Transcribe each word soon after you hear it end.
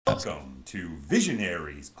Welcome to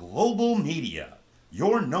Visionaries Global Media,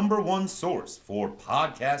 your #1 source for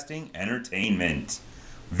podcasting entertainment.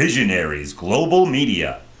 Visionaries Global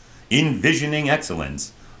Media, envisioning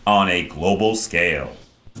excellence on a global scale.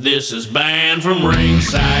 This is Banned from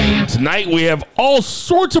Ringside. Tonight we have all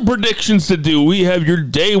sorts of predictions to do. We have your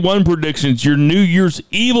Day 1 predictions, your New Year's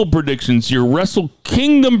Evil predictions, your Wrestle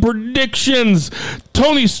Kingdom predictions.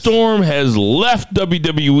 Toni Storm has left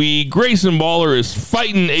WWE. Grayson Waller is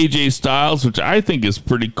fighting AJ Styles, which I think is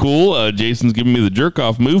pretty cool. Jason's giving me the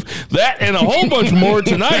jerk-off move. That and a whole bunch more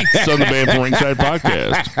tonight on the Banned from Ringside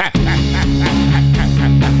podcast.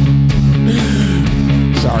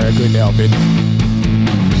 Sorry, I couldn't help it.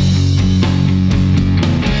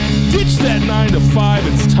 Ditch that 9 to 5.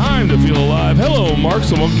 It's time to feel alive. Hello, Mark.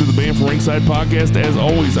 So welcome to the Banned from Ringside podcast. As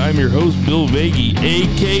always, I'm your host, Bill Vagey,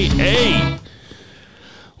 a.k.a.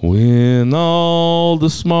 When all the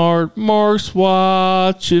smart marks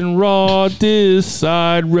watching Raw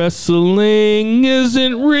decide wrestling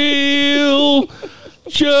isn't real,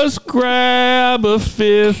 just grab a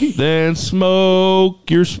fifth and smoke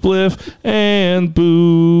your spliff and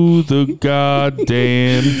boo the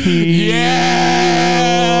goddamn heel. Yes!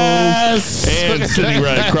 And sitting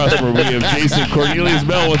right across from me, we have Jason Cornelius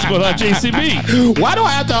Bell. What's going on, JCB? Why do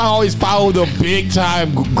I have to always follow the big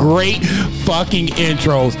time great fucking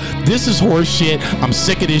intros? This is horse shit. I'm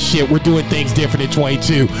sick of this shit. We're doing things different in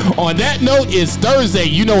 22. On that note, it's Thursday.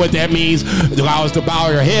 You know what that means. Allow us to bow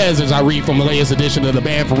your heads as I read from the latest edition of the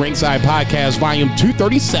Banned from Ringside podcast, volume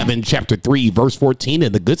 237, chapter 3, verse 14.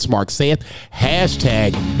 And the good smart saith,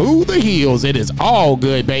 hashtag boo the heels. It is all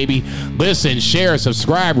good, baby. Listen, share,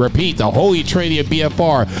 subscribe, repeat the holy trinity of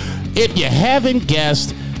BFR. If you haven't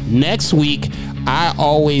guessed, next week, I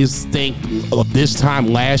always think of this time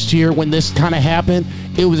last year when this kind of happened.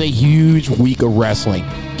 It was a huge week of wrestling.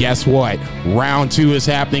 Guess what? Round 2 is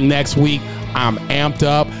happening next week. I'm amped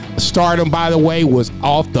up. Stardom, by the way, was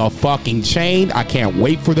off the fucking chain. I can't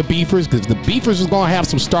wait for the Beefers, because the Beefers is going to have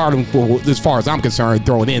some Stardom, for as far as I'm concerned,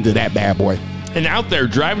 thrown into that bad boy. And out there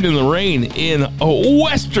driving in the rain in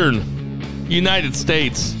Western United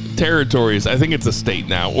States territories. I think it's a state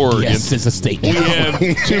now. Oregon. Yes, it's a state now. We have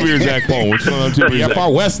Two Beer Zach Paul. What's going on, Two Beer Yeah, Zach?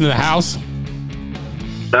 far west in the house.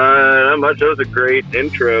 Not much. That was a great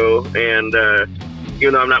intro, and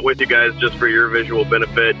even though I'm not with you guys just for your visual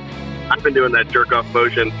benefit, I've been doing that jerk-off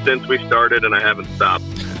motion since we started, and I haven't stopped.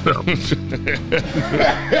 So.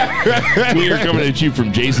 We are coming at you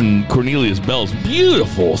from Jason Cornelius Bell's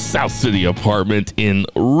beautiful South City apartment in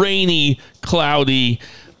rainy, cloudy,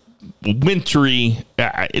 wintry.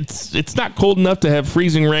 It's not cold enough to have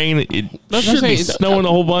freezing rain. It should be snowing a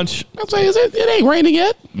whole bunch. I'm saying, it ain't raining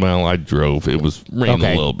yet. Well, I drove. It was raining a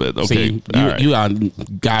little bit. Okay, See, you on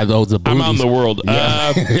guy loads of booties. I'm on the world.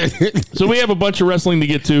 Yeah. So we have a bunch of wrestling to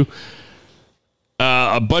get to.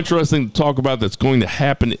 A bunch of wrestling to talk about that's going to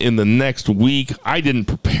happen in the next week. I didn't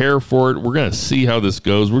prepare for it. We're going to see how this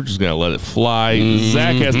goes. We're just going to let it fly.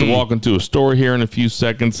 Zach has to walk into a store here in a few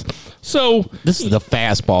seconds. So this is the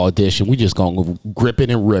fastball edition. We just going to grip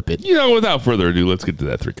it and rip it. You know, without further ado, let's get to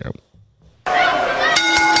that 3 count.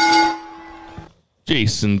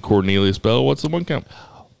 Jason Cornelius Bell, what's the 1 count?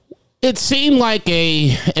 It seemed like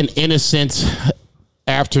an innocent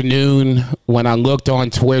afternoon when I looked on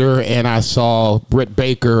Twitter and I saw Britt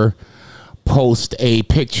Baker post a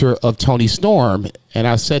picture of Toni Storm, and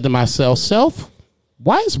I said to myself,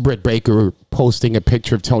 why is Britt Baker posting a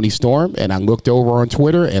picture of Toni Storm? And I looked over on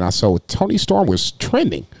Twitter and I saw Toni Storm was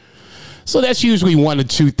trending. So that's usually one of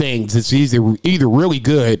two things. It's either really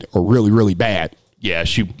good or really, really bad. Yeah,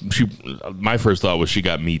 she. My first thought was she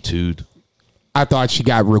got Me Too'd. I thought she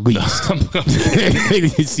got released.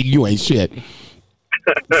 See, you ain't shit.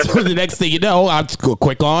 So the next thing you know, I'll just go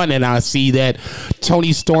quick on and I see that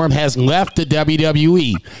Toni Storm has left the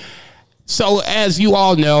WWE. So as you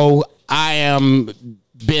all know, I am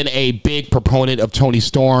been a big proponent of Toni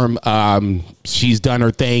Storm. She's done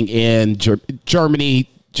her thing in Germany,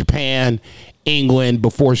 Japan, England.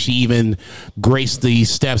 Before she even graced the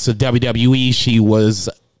steps of WWE, she was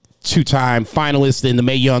 2-time finalist in the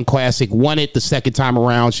Mae Young Classic, won it the second time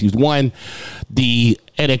around. She's won the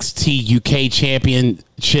NXT UK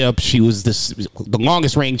championship. She was the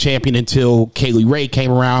longest reigning champion until Kaylee Ray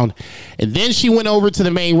came around. And then she went over to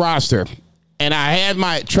the main roster. And I had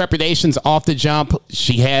my trepidations off the jump.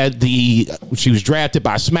 She was drafted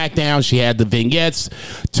by SmackDown. She had the vignettes.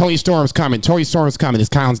 Toni Storm's coming. Toni Storm's coming. This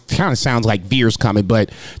kind of sounds like Veer's coming,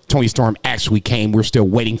 but Toni Storm actually came. We're still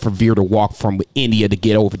waiting for Veer to walk from India to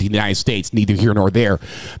get over to the United States. Neither here nor there.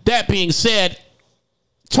 That being said,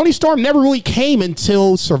 Toni Storm never really came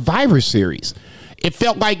until Survivor Series. it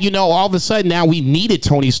felt like, all of a sudden now we needed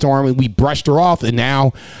Toni Storm and we brushed her off, and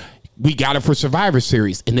now we got her for Survivor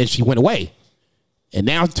Series, and then she went away. And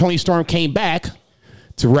now Toni Storm came back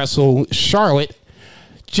to wrestle Charlotte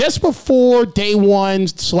just before day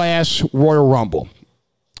 1/ Royal Rumble.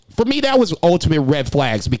 For me, that was ultimate red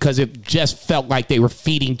flags because it just felt like they were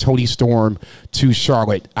feeding Toni Storm to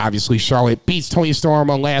Charlotte. Obviously, Charlotte beats Toni Storm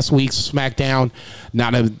on last week's SmackDown.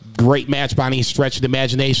 Not a great match by any stretch of the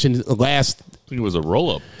imagination. I think it was a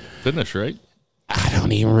roll-up finish, right? I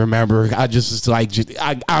don't even remember. I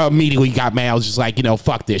immediately got mad. I was just like,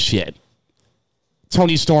 fuck this shit.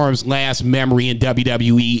 Toni Storm's last memory in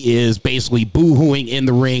WWE is basically boo-hooing in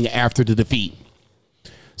the ring after the defeat.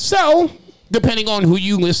 So, depending on who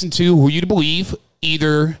you listen to, who you believe,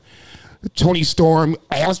 either Toni Storm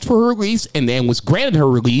asked for her release and then was granted her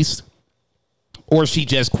release, or she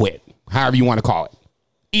just quit, however you want to call it.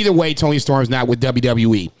 Either way, Toni Storm's not with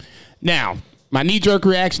WWE. Now, my knee-jerk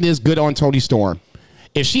reaction is good on Toni Storm.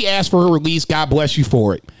 If she asked for her release, God bless you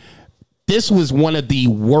for it. This was one of the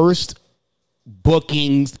worst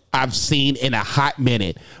bookings I've seen in a hot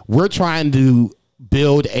minute. We're trying to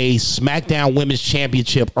build a SmackDown Women's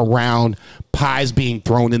Championship around pies being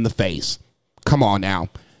thrown in the face. Come on now.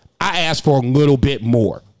 I asked for a little bit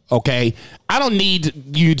more, okay? I don't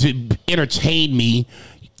need you to entertain me.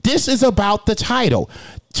 This is about the title.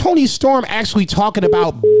 Toni Storm actually talking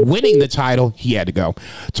about winning the title. He had to go.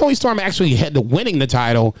 Toni Storm actually had to winning the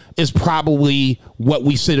title is probably what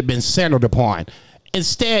we should have been centered upon.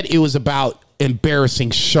 Instead, it was about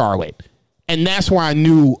embarrassing Charlotte. And that's where I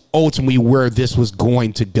knew ultimately where this was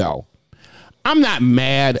going to go. I'm not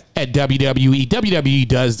mad at WWE. WWE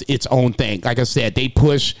does its own thing. Like I said, they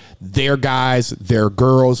push their guys, their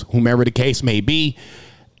girls, whomever the case may be,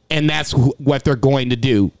 and that's what they're going to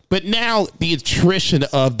do. But now the attrition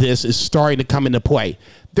of this is starting to come into play.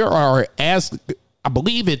 There are, as I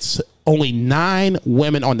believe it's only 9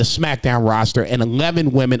 women on the SmackDown roster and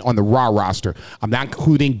 11 women on the Raw roster. I'm not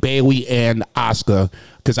including Bayley and Asuka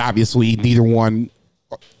because obviously neither one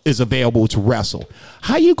is available to wrestle.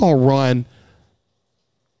 How you going to run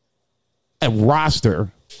a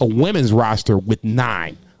women's roster with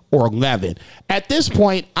 9 or 11? At this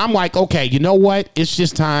point, I'm like, okay, you know what? It's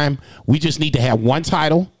just time. We just need to have one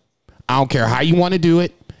title. I don't care how you want to do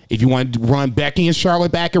it. If you want to run Becky and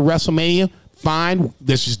Charlotte back at WrestleMania, fine.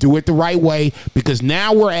 Let's just do it the right way, because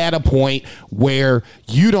now we're at a point where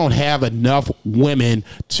you don't have enough women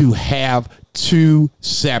to have 2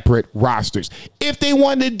 separate rosters. If they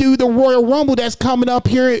wanted to do the Royal Rumble that's coming up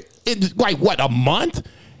here in a month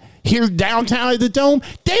here downtown at the Dome,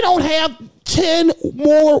 they don't have 10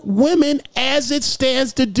 more women as it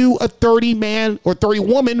stands to do a 30-man or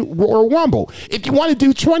 30-woman Royal Rumble. If you want to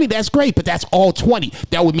do 20, that's great, but that's all 20.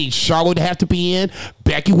 That would mean Charlotte would have to be in,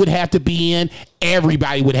 Becky would have to be in,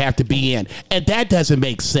 everybody would have to be in, and that doesn't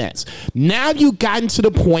make sense. Now you've gotten to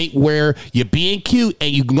the point where you're being cute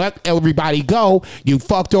and you let everybody go. You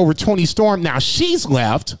fucked over Toni Storm. Now she's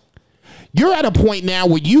left. You're at a point now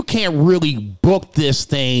where you can't really book this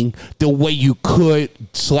thing the way you could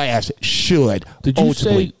 / should.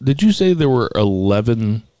 Did you say there were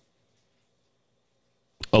 11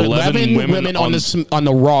 women on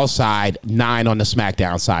the Raw side, 9 on the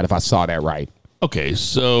SmackDown side, if I saw that right? Okay,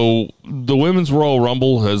 so the Women's Royal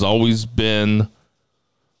Rumble has always been,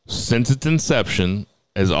 since its inception,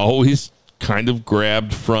 has always kind of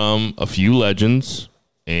grabbed from a few legends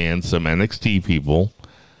and some NXT people.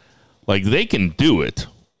 Like, they can do it,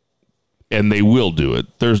 and they will do it.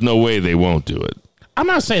 There's no way they won't do it. I'm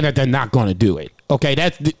not saying that they're not going to do it. Okay,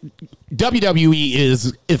 WWE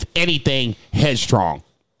is, if anything, headstrong.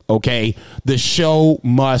 Okay, the show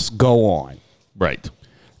must go on. Right.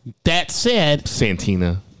 That said,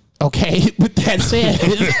 Santina. Okay, but that said,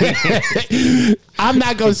 I'm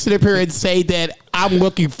not going to sit up here and say that I'm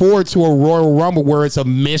looking forward to a Royal Rumble where it's a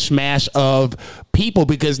mishmash of people,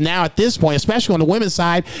 because now at this point, especially on the women's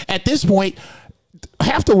side, at this point,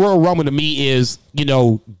 half the Royal Rumble to me is,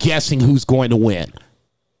 guessing who's going to win.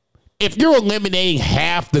 If you're eliminating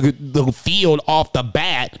half the field off the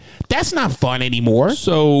bat, that's not fun anymore.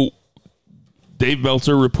 So Dave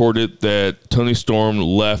Meltzer reported that Toni Storm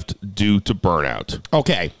left due to burnout.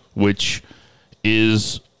 Okay. Which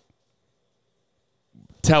is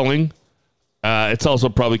telling. It's also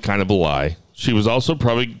probably kind of a lie. She was also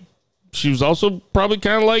probably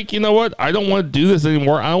kind of like, you know what? I don't want to do this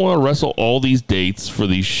anymore. I want to wrestle all these dates for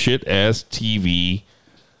these shit-ass TV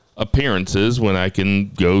appearances when I can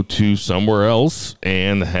go to somewhere else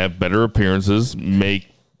and have better appearances,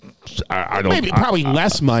 probably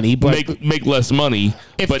less money, but make less money,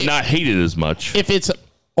 but not hated as much. If it's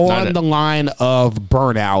on the line of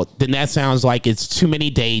burnout, then that sounds like it's too many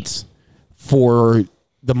dates for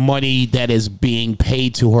the money that is being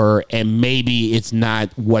paid to her, and maybe it's not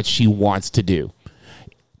what she wants to do.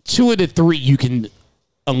 2 of the 3 you can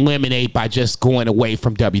eliminate by just going away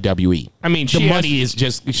from WWE. I mean, the money is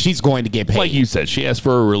just, she's going to get paid. Like you said, she asked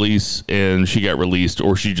for a release and she got released,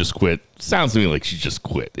 or she just quit. Sounds to me like she just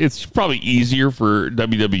quit. It's probably easier for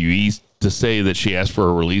WWE to say that she asked for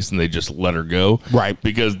a release and they just let her go. Right.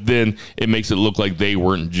 Because then it makes it look like they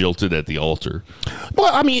weren't jilted at the altar.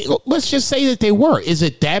 Well, I mean, let's just say that they were. Is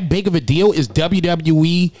it that big of a deal? Is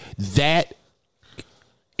WWE that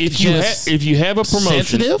if you have a promotion,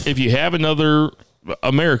 sensitive? If you have another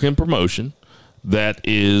American promotion that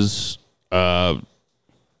is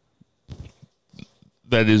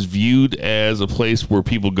viewed as a place where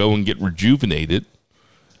people go and get rejuvenated,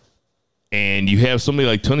 and you have somebody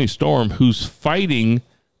like Toni Storm who's fighting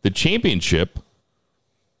the championship,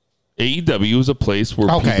 AEW is a place where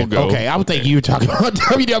people go. Okay, I would think you were talking about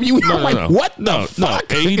WWE. No. What the fuck?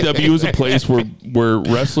 AEW is a place where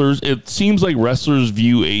wrestlers, it seems like wrestlers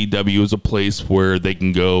view AEW as a place where they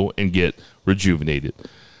can go and get rejuvenated.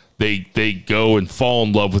 They go and fall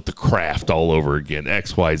in love with the craft all over again.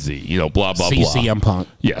 XYZ, blah, blah, blah. CM Punk.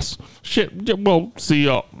 Yes. Shit. Well, see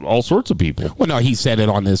all sorts of people. Well, no, he said it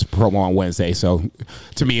on this promo on Wednesday, so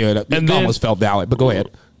to me it almost felt valid, but go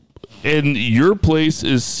ahead. And your place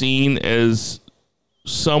is seen as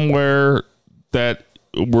somewhere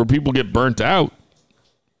where people get burnt out,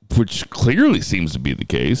 which clearly seems to be the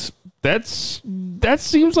case. That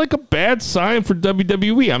seems like a bad sign for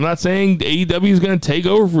WWE. I'm not saying AEW is going to take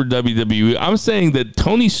over for WWE. I'm saying that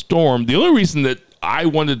Toni Storm, the only reason that I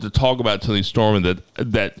wanted to talk about Toni Storm and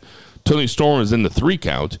that Toni Storm is in the 3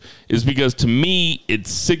 count is because to me it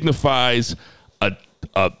signifies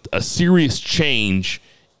a serious change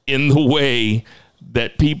in the way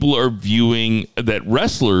that people are viewing, that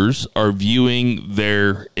wrestlers are viewing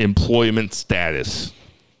their employment status.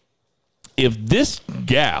 If this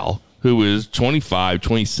gal, who is 25,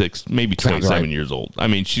 26, maybe 27 years old. I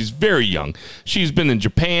mean, she's very young. She's been in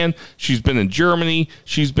Japan. She's been in Germany.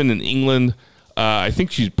 She's been in England. I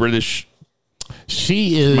think she's British.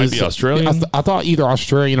 She is. Might be Australian. I thought either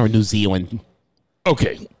Australian or New Zealand.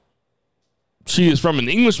 Okay. She is from an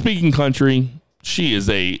English-speaking country. She is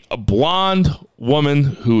a blonde woman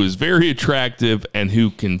who is very attractive and who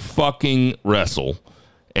can fucking wrestle.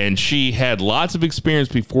 And she had lots of experience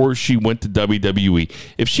before she went to WWE.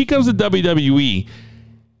 If she comes to WWE,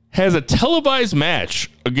 has a televised match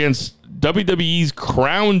against WWE's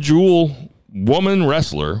crown jewel woman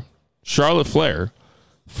wrestler, Charlotte Flair,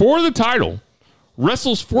 for the title,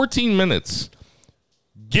 wrestles 14 minutes,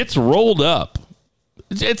 gets rolled up.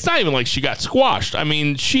 It's not even like she got squashed. I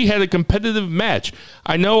mean, she had a competitive match.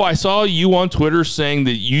 I know I saw you on Twitter saying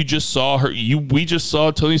that you just saw her. We just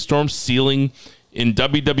saw Toni Storm ceiling in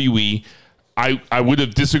WWE. I would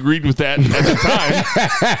have disagreed with that at the time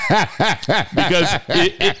because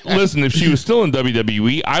listen, if she was still in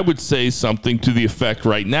WWE, I would say something to the effect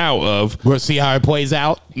right now of, we'll see how it plays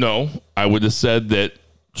out. No, I would have said that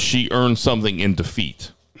she earned something in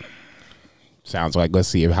defeat. Sounds like let's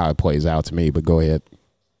see how it plays out to me, but go ahead.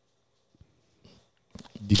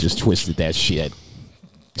 You just twisted that shit.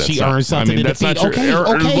 She earned something in defeat. Okay,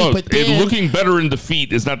 look, but then, looking better in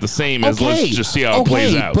defeat is not the same as let's just see how it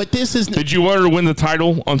plays out. But this is. Did you want her to win the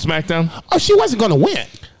title on SmackDown? Oh, she wasn't going to win.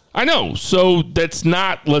 I know. So that's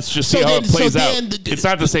not. Let's just see how it plays out. It's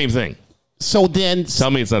not the same thing. So then, tell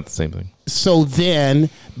me it's not the same thing. So then,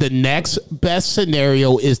 the next best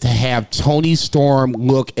scenario is to have Toni Storm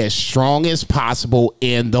look as strong as possible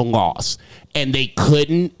in the loss, and they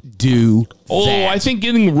couldn't do that. I think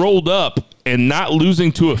getting rolled up and not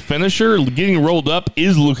losing to a finisher, getting rolled up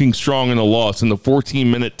is looking strong in a loss in the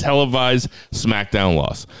 14-minute televised SmackDown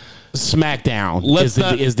loss. SmackDown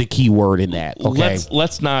is the key word in that. Okay,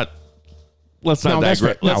 let's not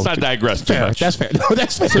digress. Let's not digress too much. That's fair. No,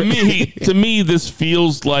 that's fair. To me, this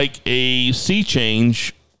feels like a sea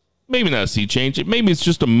change. Maybe not a sea change. Maybe it's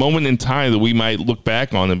just a moment in time that we might look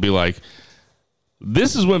back on and be like,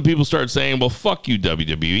 this is when people start saying, well, fuck you,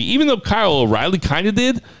 WWE. Even though Kyle O'Reilly kind of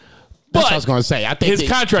did. That's what I was going to say. I think his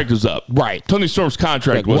contract was up. Right. Toni Storm's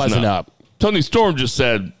contract wasn't up. Toni Storm just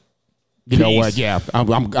said, You know what? Yeah,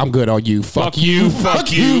 I'm good on you. Fuck you.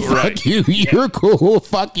 Fuck you. Right. Fuck you. You're cool.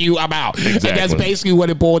 Fuck you. I'm out. Exactly. And that's basically what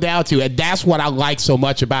it boiled down to. And that's what I like so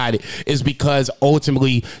much about it, is because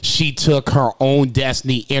ultimately she took her own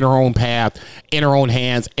destiny in her own path, in her own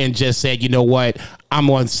hands, and just said, you know what? I'm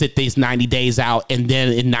going to sit these 90 days out, and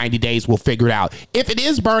then in 90 days, we'll figure it out. If it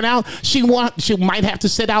is burnout, she might have to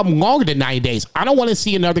sit out longer than 90 days. I don't want to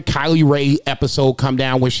see another Kylie Ray episode come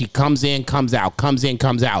down where she comes in, comes out, comes in,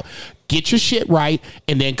 comes out. Get your shit right,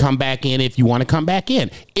 and then come back in if you want to come back in.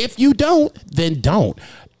 If you don't, then don't.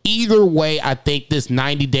 Either way, I think this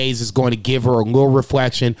 90 days is going to give her a little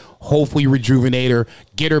reflection, hopefully rejuvenate her,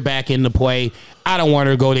 get her back into play. I don't want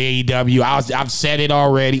her to go to AEW. I've said it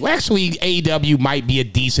already. Well, actually, AEW might be a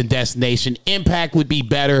decent destination. Impact would be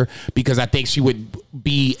better because I think she would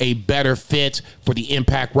be a better fit for the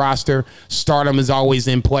Impact roster. Stardom is always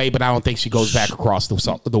in play, but I don't think she goes back across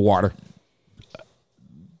the water.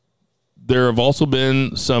 There have also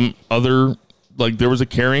been some other, like there was a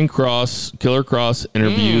Killer Cross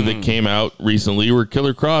interview that came out recently where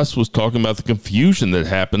Killer Cross was talking about the confusion that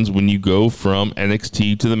happens when you go from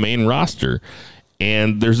NXT to the main roster.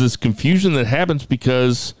 And there's this confusion that happens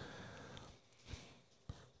because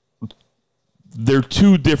they're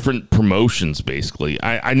two different promotions, basically.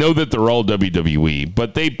 I know that they're all WWE,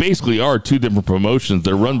 but they basically are two different promotions.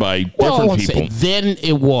 They're run by different people. Then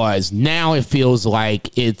it was. Now it feels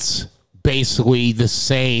like it's basically the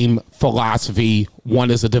same philosophy.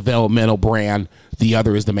 One is a developmental brand, the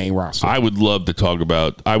other is the main roster. I would love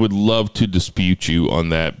to dispute you on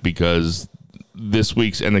that, because this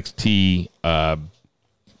week's NXT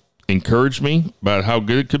encouraged me about how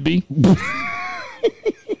good it could be.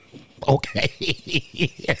 Okay.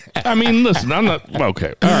 I mean, listen, I'm not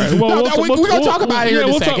okay. All right. Well, we're gonna talk about it here in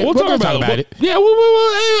a second. We'll talk about it. Yeah, we'll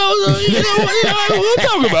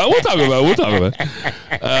talk about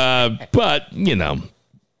it. But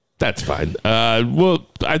that's fine. Well,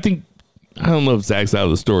 I don't know if Zach's out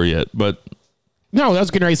of the story yet, but. No, I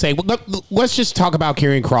was going to say, let's just talk about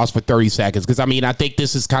Karrion Kross for 30 seconds, because, I think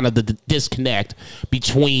this is kind of the disconnect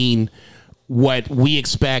between what we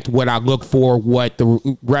expect, what I look for, what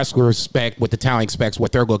the wrestlers expect, what the talent expects,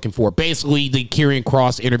 what they're looking for. Basically, the Karrion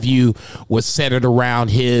Kross interview was centered around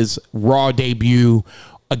his Raw debut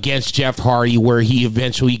against Jeff Hardy, where he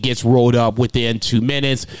eventually gets rolled up within 2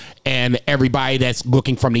 minutes, and everybody that's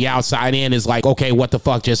looking from the outside in is like, okay, what the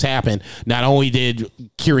fuck just happened? Not only did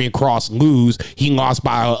Karrion Kross lose, he lost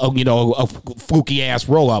by a fluky ass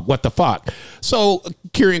roll up. What the fuck? So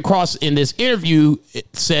Karrion Kross in this interview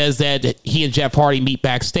says that he and Jeff Hardy meet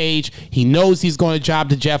backstage. He knows he's going to job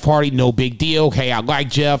to Jeff Hardy. No big deal. Hey, I like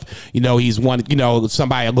Jeff. He's one.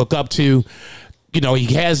 Somebody I look up to.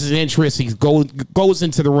 He has his interest. He goes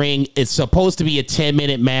into the ring. It's supposed to be a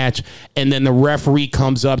 10-minute match, and then the referee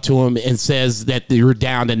comes up to him and says that you're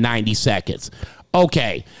down to 90 seconds.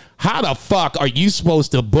 Okay, how the fuck are you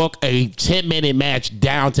supposed to book a 10-minute match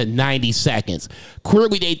down to 90 seconds?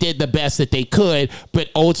 Clearly, they did the best that they could, but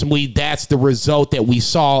ultimately, that's the result that we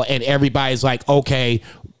saw, and everybody's like, okay,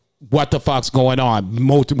 what the fuck's going on?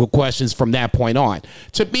 Multiple questions from that point on.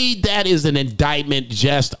 To me, that is an indictment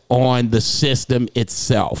just on the system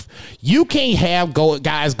itself. You can't have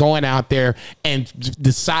guys going out there and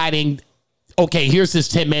deciding, okay, here's this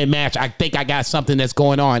 10-minute match. I think I got something that's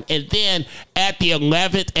going on. And then at the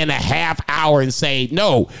 11th and a half hour and say,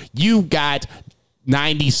 no, you got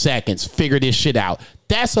 90 seconds. Figure this shit out.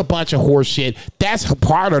 That's a bunch of horse shit. That's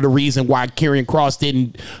part of the reason why Karrion Kross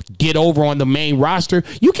didn't get over on the main roster.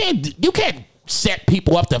 You can't set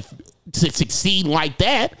people up to succeed like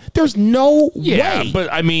that. There's no way. Yeah,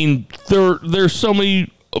 but there's so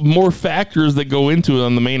many more factors that go into it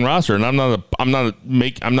on the main roster, and I'm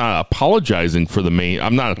not apologizing for the main.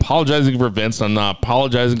 I'm not apologizing for Vince. I'm not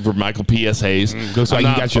apologizing for Michael P.S. Hayes. Looks like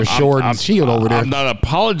you got your sword and shield over there. I'm not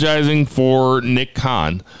apologizing for Nick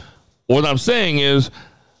Khan. What I'm saying is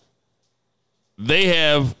they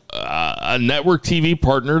have a network TV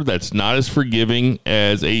partner that's not as forgiving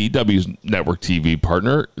as AEW's network TV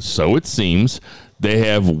partner, so it seems. They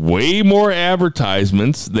have way more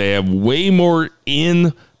advertisements. They have way more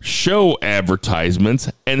in-show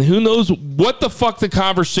advertisements. And who knows what the fuck the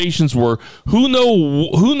conversations were. Who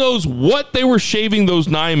knows what they were shaving those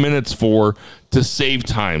 9 minutes for to save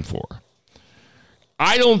time for.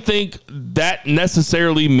 I don't think that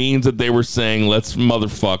necessarily means that they were saying, let's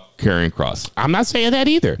motherfuck Karrion Kross. I'm not saying that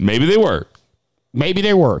either. Maybe they were. Maybe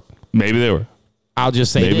they were. Maybe they were. I'll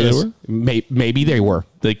just say Maybe this. They were. Maybe they were.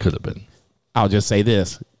 They could have been. I'll just say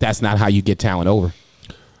this. That's not how you get talent over.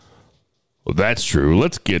 Well, that's true.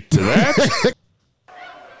 Let's get to that.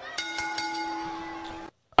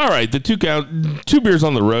 All right, the 2 count, 2 beers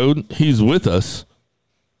on the road. He's with us,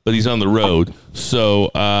 but he's on the road. So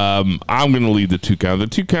I'm going to lead the 2 count. The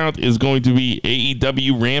 2 count is going to be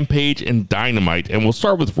AEW, Rampage, and Dynamite. And we'll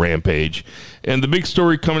start with Rampage. And the big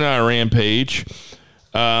story coming out of Rampage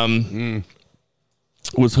was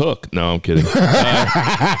Hook. No, I'm kidding.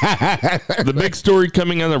 The big story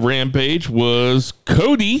coming out of Rampage was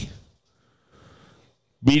Cody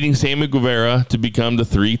beating Sammy Guevara to become the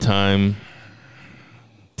 3-time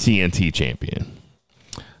TNT champion.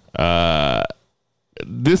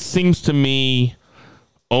 This seems to me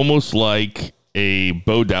almost like a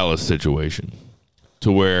Bo Dallas situation,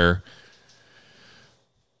 to where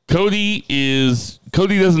Cody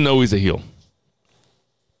doesn't know he's a heel.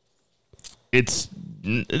 It's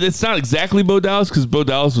not exactly Bo Dallas, because Bo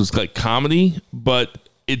Dallas was like comedy, but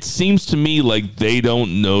it seems to me like they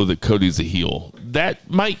don't know that Cody's a heel. That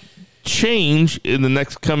might change in the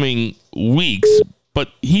next coming weeks, but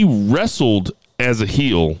he wrestled as a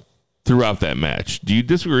heel throughout that match. Do you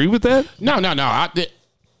disagree with that? No.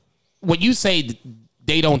 When you say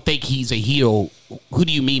they don't think he's a heel, who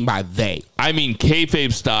do you mean by they? I mean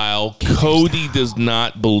kayfabe style. Cody does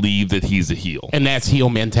not believe that he's a heel. And that's heel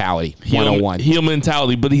mentality, 101. Heel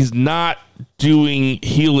mentality, but he's not doing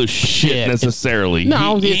heelish shit necessarily.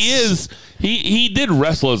 No, he did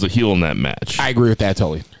wrestle as a heel in that match. I agree with that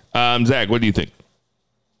totally. Zach, what do you think?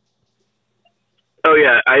 Oh,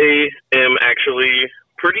 yeah, I am actually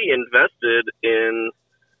pretty invested in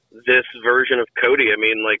this version of Cody. I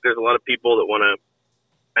mean, like, there's a lot of people that want to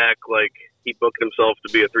act like he booked himself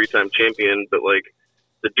to be a 3-time champion, but, like,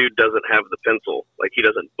 the dude doesn't have the pencil. Like, he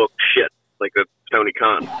doesn't book shit like that's Tony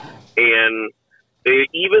Khan. And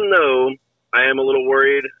even though I am a little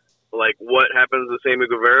worried, like, what happens to Sammy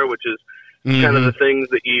Guevara, which is kind of the things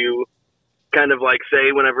that you kind of like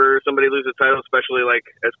say whenever somebody loses a title, especially like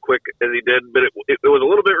as quick as he did. But it was a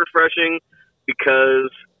little bit refreshing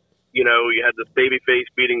because, you know, you had this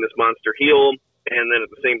babyface beating this monster heel, and then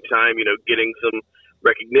at the same time, you know, getting some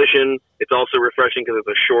recognition. It's also refreshing because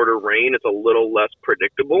it's a shorter reign. It's a little less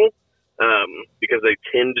predictable because they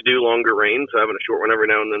tend to do longer reigns. So having a short one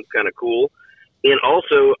every now and then is kind of cool. And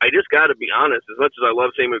also, I just got to be honest, as much as I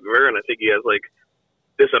love Sammy Guevara and I think he has like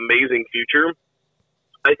this amazing future,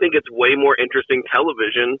 I think it's way more interesting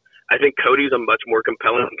television. I think Cody's a much more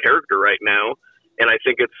compelling character right now, and I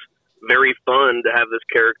think it's very fun to have this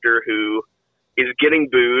character who is getting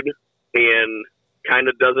booed and kind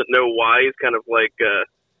of doesn't know why. He's kind of like the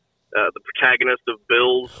protagonist of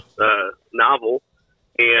Bill's novel,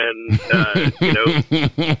 and you know,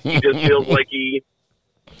 he just feels like he's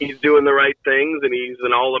doing the right things, and he's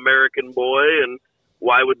an all-American boy, and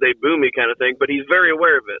why would they boo me kind of thing. But he's very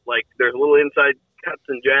aware of it. Like, there's a little inside cuts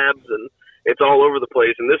and jabs, and it's all over the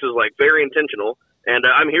place, and this is like very intentional, and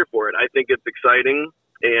I'm here for it. I think it's exciting,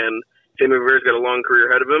 and Sammy Guevara's got a long career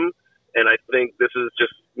ahead of him, and I think this is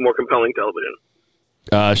just more compelling television.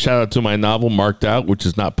 Shout out to my novel Marked Out, which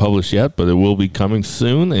is not published yet, but it will be coming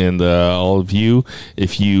soon. And all of you,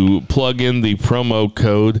 if you plug in the promo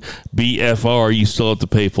code BFR, you still have to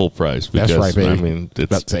pay full price. Because, that's right, baby. I mean,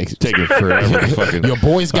 it's taking forever. Fucking, your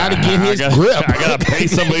boy's got to get his grip. I got to pay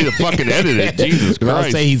somebody to fucking edit it. Jesus Christ.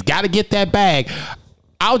 I'll say he's got to get that bag.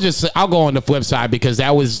 I'll go on the flip side, because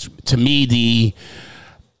that was, to me, the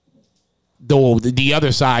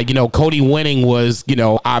other side. You know, Cody winning was, you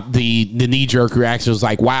know, the knee-jerk reaction was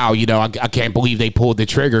like, wow, you know, I can't believe they pulled the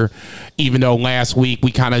trigger, even though last week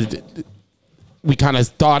we kind of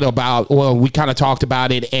thought about, well, we kind of talked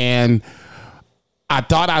about it, and I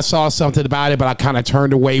thought I saw something about it, but I kind of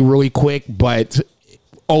turned away really quick. But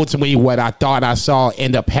ultimately what I thought I saw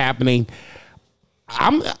end up happening.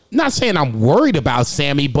 I'm not saying I'm worried about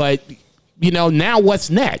Sammy, but you know, now what's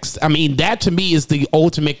next? I mean, that to me is the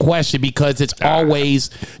ultimate question, because it's always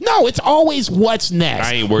what's next.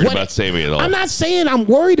 I ain't worried about Sammy at all. I'm not saying I'm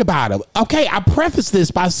worried about him. Okay, I preface this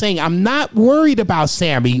by saying I'm not worried about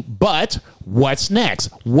Sammy, but what's next?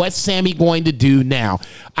 What's Sammy going to do now?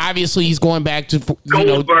 Obviously, he's going back to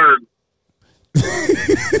Goldberg.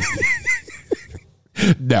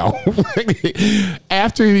 No.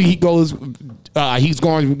 After he goes, he's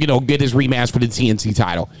going to, get his rematch for the TNT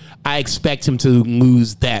title. I expect him to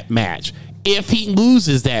lose that match. If he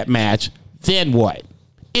loses that match, then what?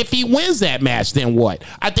 If he wins that match, then what?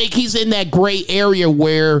 I think he's in that gray area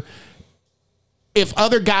where if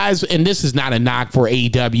other guys, and this is not a knock for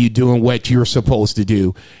AEW doing what you're supposed to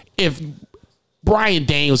do, if Bryan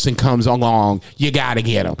Danielson comes along, you got to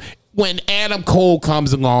get him. when Adam Cole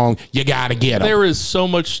comes along, you got to get him. There is so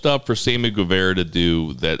much stuff for Sammy Guevara to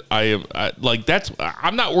do that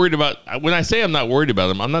I'm not worried about. When I say I'm not worried about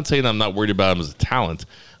him, I'm not saying I'm not worried about him as a talent.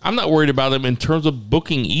 I'm not worried about him in terms of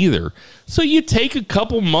booking either. So you take a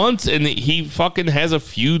couple months and he fucking has a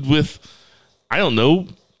feud with, I don't know,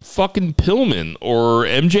 fucking Pillman or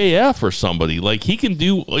MJF or somebody. Like, he can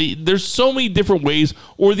do, there's so many different ways,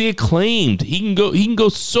 or the Acclaimed. He can go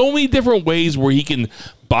so many different ways where he can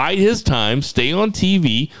bide his time, stay on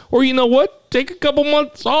TV, or you know what? Take a couple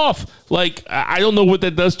months off. Like, I don't know what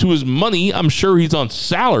that does to his money. I'm sure he's on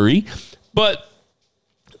salary, but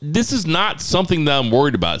this is not something that I'm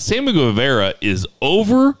worried about. Sammy Guevara is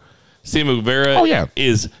over. Sammy Guevara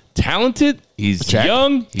is talented. He's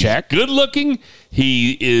young. He's good looking.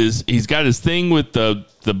 He's got his thing with the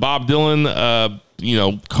Bob Dylan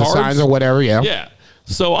cards. The signs or whatever, Yeah.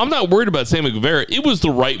 So I'm not worried about Sammy Guevara. It was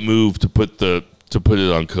the right move to put it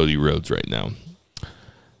on Cody Rhodes right now.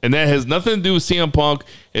 And that has nothing to do with CM Punk.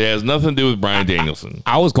 It has nothing to do with Bryan Danielson.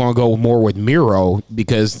 I was going to go more with Miro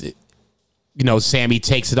because Sammy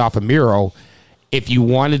takes it off of Miro. If you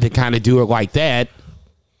wanted to kind of do it like that,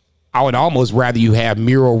 I would almost rather you have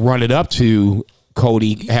Miro run it up to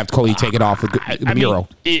Cody, have Cody take it off of Miro.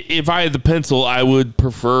 If I had the pencil, I would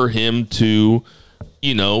prefer him to,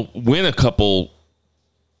 win a couple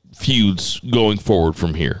feuds going forward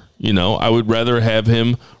from here. I would rather have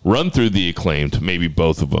him run through the Acclaimed, maybe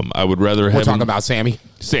both of them. I would rather have. We're talking about Sammy.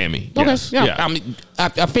 Sammy. Okay. Yes. Yeah. I mean,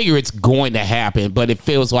 I figure it's going to happen, but it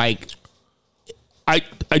feels like I'd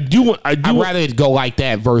rather it go like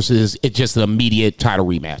that versus it's just an immediate title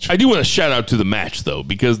rematch. I do want to shout out to the match, though,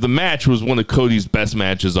 because the match was one of Cody's best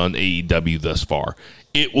matches on AEW thus far.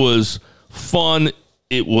 It was fun.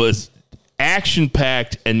 It was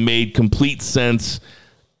action-packed and made complete sense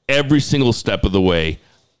every single step of the way.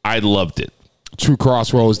 I loved it. True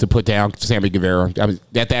crossroads to put down Sammy Guevara. I mean,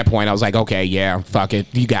 at that point, I was like, okay, yeah, fuck it.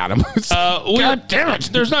 You got him. God damn it.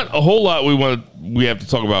 There's not a whole lot we have to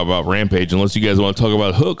talk about Rampage, unless you guys want to talk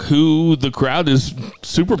about Hook, who the crowd is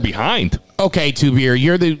super behind. Okay, Two-Beer,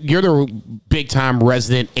 you're the big-time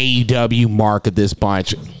resident AEW mark of this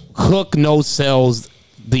bunch. Hook no-sells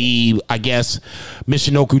the, I guess,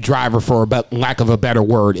 Michinoku driver, for lack of a better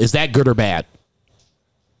word. Is that good or bad?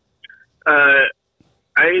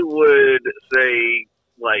 I would say,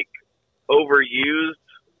 overused,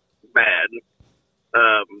 bad.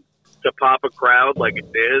 To pop a crowd like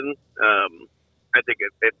it did, I think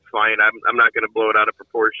it's fine. I'm not going to blow it out of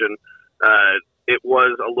proportion. It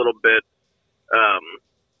was a little bit,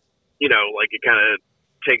 it kind of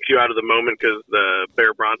takes you out of the moment because the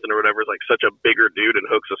Bear Bronson or whatever is such a bigger dude and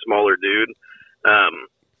Hook's a smaller dude.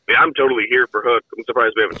 I'm totally here for Hook. I'm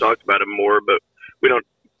surprised we haven't talked about him more, but we don't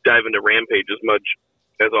dive into Rampage as much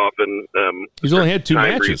as often. He's only had 2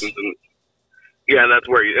 matches. That's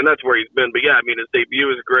where he's been. But yeah, I mean, his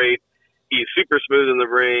debut is great. He's super smooth in the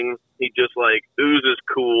ring. He just oozes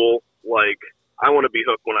cool. I want to be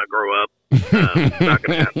Hook when I grow up. It's not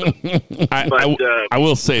gonna happen. I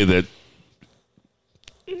will say that.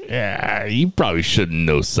 Yeah, you probably shouldn't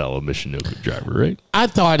no-sell a Michinoku driver, right? I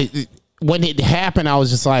thought when it happened, I was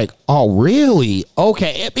just like, oh, really?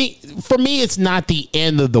 Okay. I mean, for me, it's not the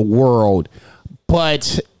end of the world,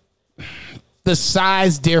 but the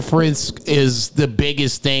size difference is the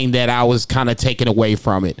biggest thing that I was kind of taken away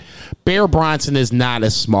from it. Bear Bronson is not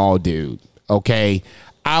a small dude, okay?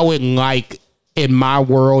 I would in my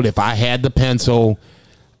world, if I had the pencil,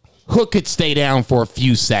 Hook could stay down for a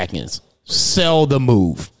few seconds, sell the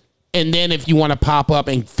move. And then if you want to pop up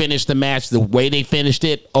and finish the match the way they finished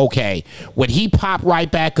it, okay. When he popped right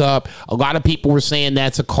back up, a lot of people were saying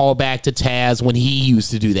that's a callback to Taz when he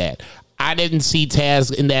used to do that. I didn't see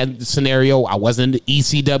Taz in that scenario. I wasn't an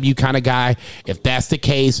ECW kind of guy. If that's the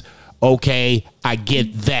case, okay, I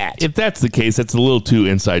get that. If that's the case, that's a little too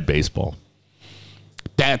inside baseball.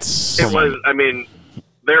 It was, I mean,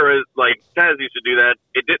 there is, Taz used to do that.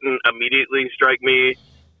 It didn't immediately strike me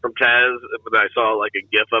from Taz, but I saw a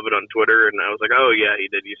GIF of it on Twitter, and I was like, oh yeah, he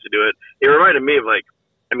did used to do it. It reminded me of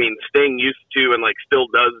Sting used to and still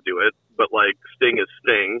does do it, but Sting is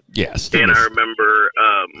Sting. Yeah, Sting. And I remember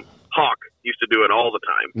Hawk used to do it all the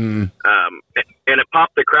time. And it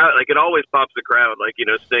popped the crowd. It always pops the crowd.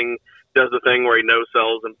 Sting does the thing where he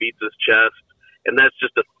no-sells and beats his chest, and that's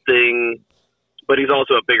just a thing. But he's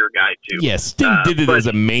also a bigger guy too. Yes, Sting did it as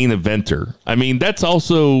a main eventer. I mean, that's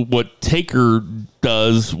also what Taker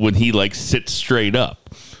does when he sits straight up.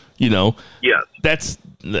 Yes, that's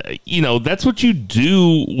what you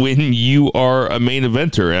do when you are a main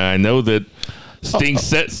eventer. And I know that Sting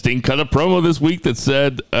cut a promo this week that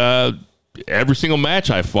said, every single match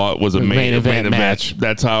I fought was a main event event. match.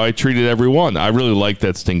 That's how I treated everyone. I really like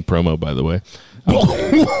that Sting promo, by the way.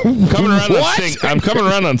 Coming around on Sting. I'm coming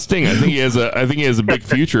around on Sting. I think he has a big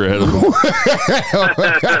future ahead of him.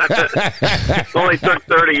 It only took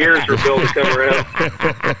 30 years for Bill to come around.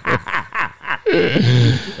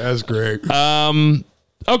 That's great.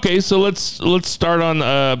 Okay, so let's start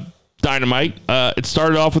on Dynamite. It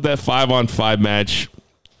started off with that 5-on-5 match.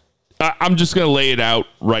 I'm just going to lay it out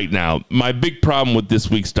right now. My big problem with this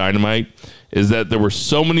week's Dynamite is that there were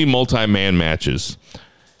so many multi-man matches.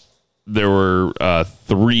 There were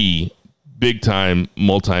 3 big-time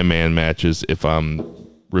multi-man matches, if I'm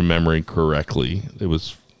remembering correctly. There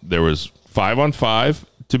was 5-on-5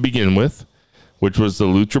 to begin with, which was the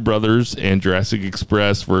Lucha Brothers and Jurassic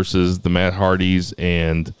Express versus the Matt Hardys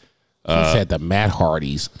and... He said the Matt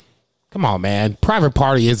Hardys. Come on, man. Private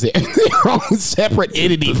Party is their own separate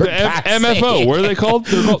entity. For the MFO. What are they called?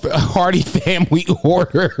 They're called Hardy Family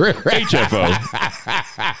Order. HFO.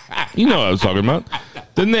 You know what I was talking about.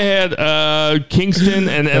 Then they had Kingston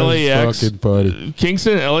and LAX. Fucking funny.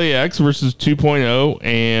 Kingston and LAX versus 2.0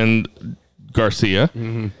 and Garcia.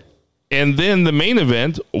 Mm-hmm. And then the main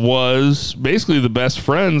event was basically the Best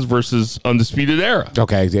Friends versus Undisputed Era.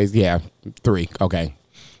 Okay, yeah. 3. Okay.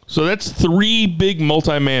 So that's 3 big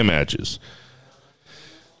multi-man matches.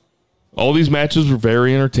 All these matches were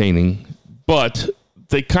very entertaining, but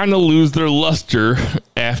they kind of lose their luster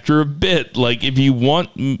after a bit. Like, if you want,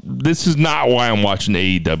 this is not why I'm watching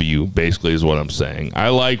AEW, basically, is what I'm saying. I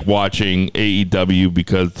like watching AEW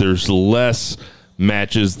because there's less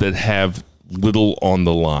matches that have little on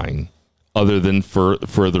the line other than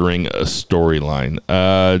furthering a storyline.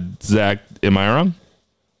 Zach, am I wrong?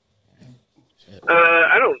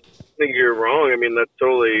 I don't think you're wrong. I mean, that's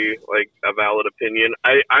totally like a valid opinion.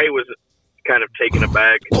 I was kind of taken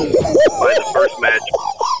aback by the first match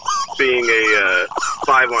being a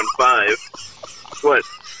 5-on-5. What?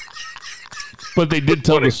 But they did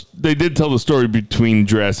tell the story between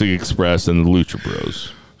Jurassic Express and the Lucha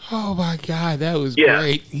Bros. Oh my God, that was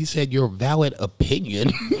great. He said your valid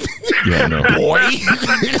opinion. Yeah, no. Boy.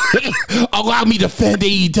 Allow me to defend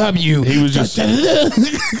AEW. He was just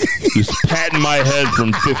patting my head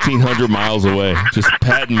from 1,500 miles away. Just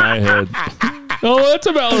patting my head. Oh, that's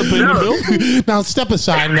a valid opinion, Bill. Now step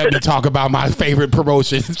aside and let me talk about my favorite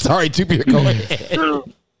promotion. Sorry, Tupier, go ahead.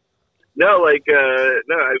 No, I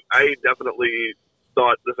definitely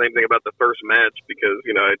thought the same thing about the first match because,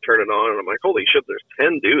 I turned it on and I'm like, holy shit, there's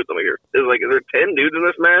 10 dudes. I'm like, is there 10 dudes in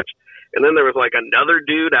this match? And then there was like another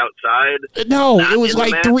dude outside. No, it was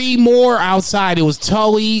like 3 more outside. It was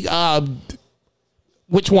Tully.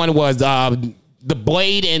 Which one was the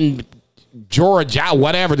Blade and George,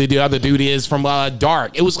 whatever the other dude is from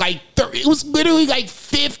Dark. It was like it was literally like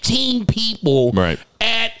 15 people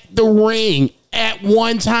at the ring at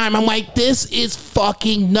one time. I'm like, this is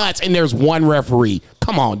fucking nuts. And there's one referee.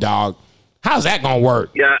 Come on, dog. How's that gonna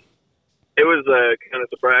work? Yeah, it was kind of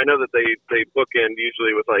surprising. I know that they bookend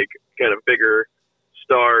usually with like kind of bigger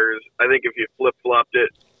stars. I think if you flip flopped it,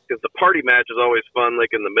 because the party match is always fun,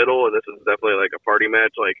 like in the middle, and this is definitely like a party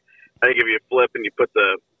match. Like I think if you flip and you put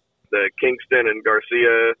the Kingston and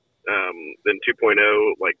Garcia, then 2.0,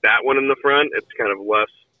 like that one in the front, it's kind of less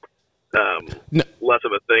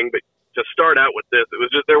of a thing. But to start out with this,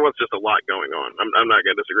 there was just a lot going on. I'm not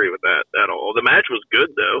going to disagree with that at all. The match was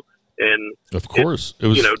good though, and of course it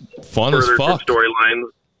was fun as fuck. Storylines,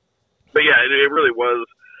 but yeah, it really was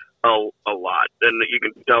a lot, and you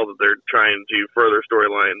can tell that they're trying to further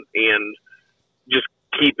storylines and just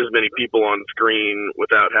keep as many people on screen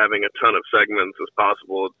without having a ton of segments as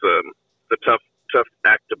possible. It's a tough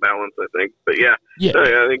act to balance, I think. But yeah,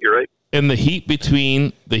 I think you're right. And the heat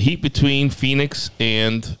between Phoenix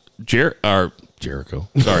and Jericho.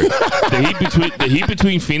 Sorry, the heat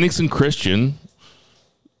between Phoenix and Christian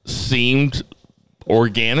seemed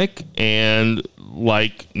organic, and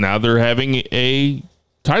like now they're having a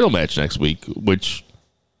title match next week, which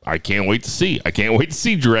I can't wait to see. I can't wait to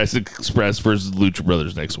see Jurassic Express versus Lucha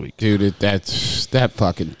Brothers next week. Dude, that's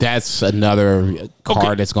another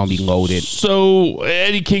card that's going to be loaded. So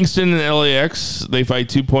Eddie Kingston and LAX, they fight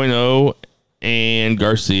 2.0 and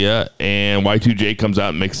Garcia, and Y2J comes out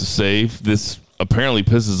and makes a save. This apparently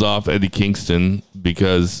pisses off Eddie Kingston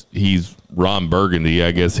because he's Ron Burgundy.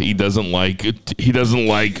 I guess he's so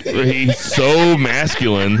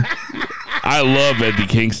masculine. I love Eddie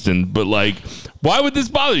Kingston, but like, why would this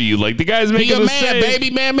bother you? Like, the guy's making a save. Baby,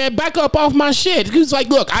 man, back up off my shit. He was like,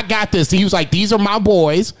 look, I got this. He was like, these are my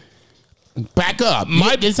boys. Back up.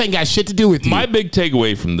 This ain't got shit to do with you. My big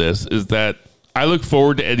takeaway from this is that I look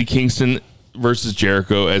forward to Eddie Kingston versus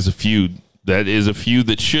Jericho as a feud That is a feud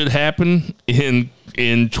that should happen in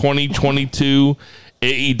 2022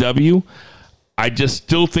 AEW. I just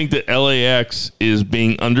still think that LAX is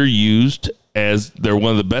being underused, as they're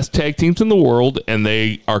one of the best tag teams in the world, and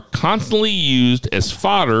they are constantly used as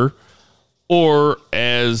fodder or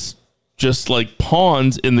as just like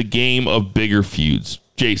pawns in the game of bigger feuds.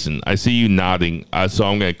 Jason, I see you nodding, so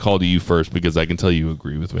I'm going to call to you first because I can tell you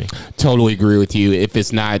agree with me. Totally agree with you. If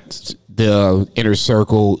it's not the Inner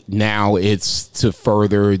Circle, now it's to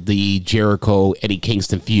further the Jericho-Eddie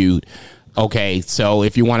Kingston feud. Okay, so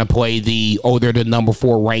if you want to play they're the number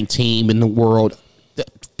 4 ranked team in the world,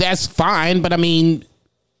 that's fine. But I mean,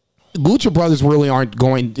 Lucha Brothers really aren't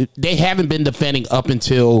they haven't been defending up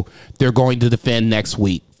until they're going to defend next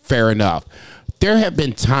week. Fair enough. There have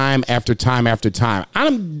been time after time after time.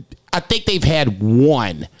 I think they've had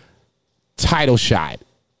one title shot,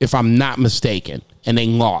 if I'm not mistaken, and they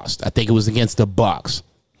lost. I think it was against the Bucks.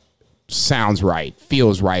 Sounds right.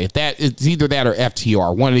 Feels right. It's either that or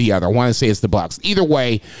FTR, one or the other. I want to say it's the Bucks. Either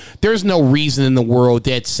way, there's no reason in the world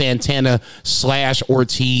that Santana /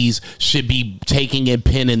 Ortiz should be taking a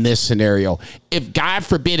pin in this scenario. If God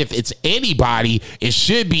forbid, if it's anybody, it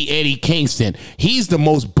should be Eddie Kingston. He's the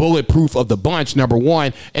most bulletproof of the bunch, number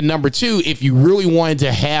one. And number two, if you really wanted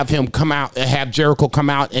to have him come out, have Jericho come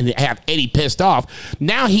out and have Eddie pissed off,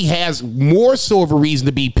 now he has more so of a reason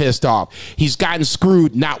to be pissed off. He's gotten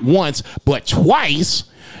screwed not once, but twice.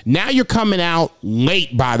 Now you're coming out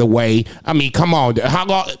late, by the way. I mean, come on. How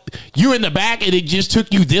long? You in the back and it just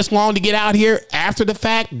took you this long to get out here after the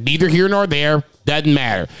fact? Neither here nor there. Doesn't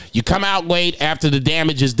matter. You come out late after the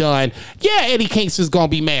damage is done. Yeah, Eddie Kingston's going to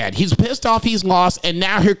be mad. He's pissed off he's lost, and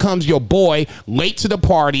now here comes your boy late to the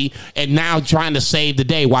party and now trying to save the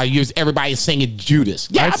day while everybody's singing Judas.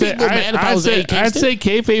 Yeah, I'd say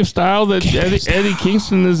kayfabe style that Eddie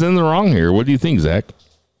Kingston is in the wrong here. What do you think, Zach?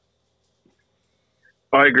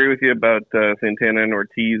 I agree with you about Santana and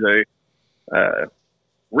Ortiz. I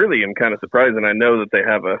really am kind of surprised, and I know that they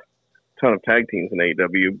have a ton of tag teams in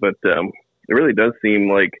AEW, but it really does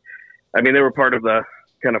seem like, I mean, they were part of the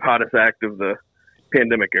kind of hottest act of the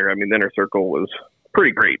pandemic era. I mean, the Inner Circle was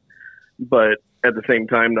pretty great, but at the same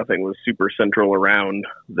time, nothing was super central around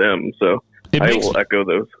them. So I will echo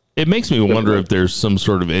those. It makes me wonder if there's some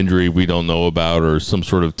sort of injury we don't know about or some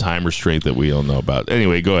sort of time restraint that we don't know about.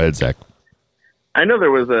 Anyway, go ahead, Zach. I know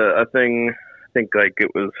there was a thing, I think like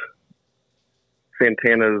it was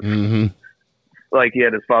Santana's, like he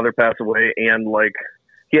had his father pass away and like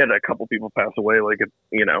he had a couple people pass away, like,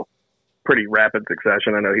 pretty rapid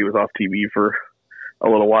succession. I know he was off TV for a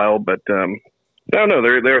little while, but no,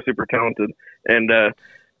 they're super talented. And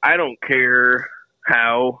I don't care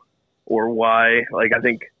how or why. Like, I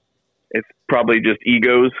think it's probably just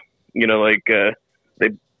egos, they, at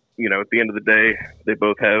the end of the day, they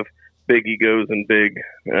both have big egos and big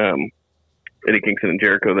Eddie Kingston and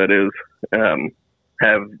Jericho, that is,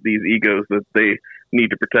 have these egos that they need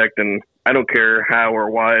to protect. And I don't care how or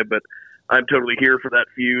why, but I'm totally here for that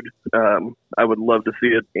feud. I would love to see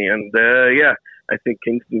it. And I think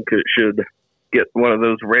Kingston should get one of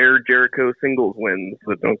those rare Jericho singles wins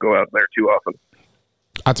that don't go out there too often.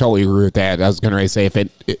 I totally agree with that. I was going to say,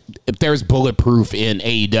 if there's bulletproof in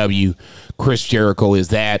AEW, Chris Jericho is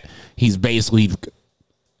that. He's basically,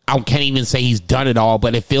 I can't even say he's done it all,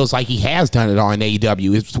 but it feels like he has done it all in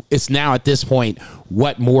AEW. It's now at this point,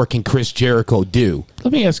 what more can Chris Jericho do?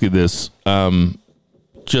 Let me ask you this,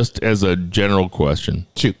 just as a general question.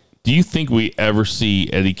 Shoot. Do you think we ever see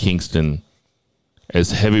Eddie Kingston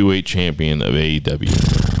as heavyweight champion of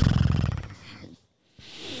AEW?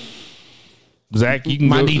 Zach, you can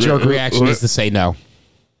My knee-jerk reaction is to say no.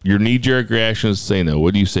 Your knee-jerk reaction is to say no.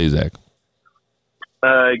 What do you say, Zach?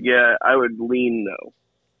 Yeah, I would lean no.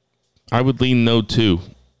 I would lean no, too.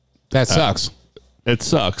 That sucks. It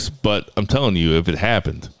sucks, but I'm telling you, if it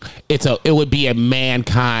happened, it would be a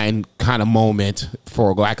Mankind kind of moment,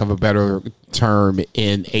 for lack of a better term,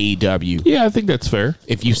 in AEW. Yeah, I think that's fair.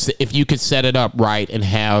 If you could set it up right and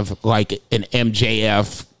have like an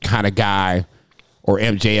MJF kind of guy, or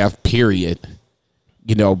MJF period,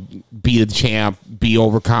 be the champ, be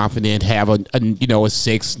overconfident, have a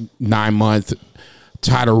 6-9 month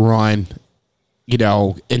title run,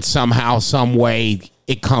 and somehow, some way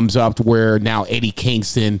it comes up to where now Eddie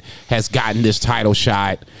Kingston has gotten this title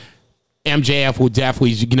shot. MJF will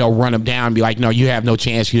definitely, run him down and be like, no, you have no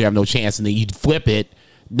chance, you have no chance. And then you flip it.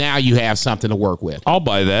 Now you have something to work with. I'll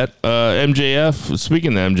buy that. MJF,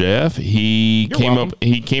 speaking of MJF, he came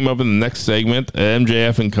up in the next segment.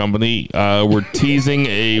 MJF and company were teasing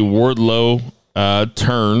a Wardlow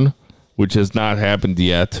turn, which has not happened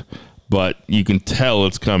yet, but you can tell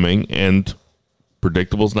it's coming. And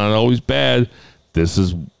Predictable's not always bad. This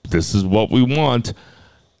is what we want.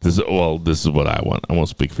 This is what I want. I won't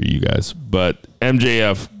speak for you guys, but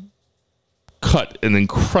MJF cut an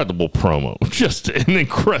incredible promo. Just an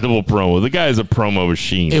incredible promo. The guy is a promo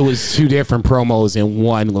machine. It was 2 different promos in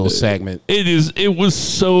one little segment. It was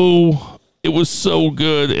so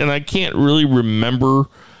good, and I can't really remember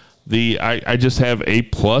I just have A+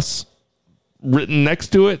 written next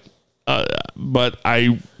to it. But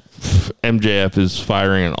MJF is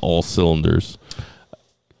firing on all cylinders.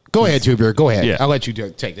 Go ahead, Tuber. Go ahead. Yeah. I'll let you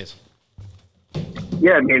take this.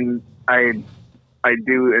 Yeah, I mean, I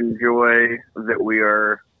do enjoy that we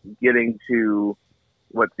are getting to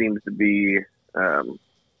what seems to be, the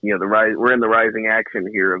rise. We're in the rising action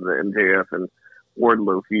here of the MJF and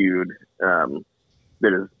Wardlow feud that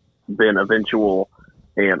has been eventual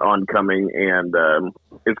and oncoming, and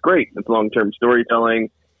it's great. It's long-term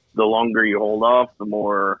storytelling. The longer you hold off, the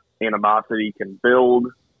more animosity can build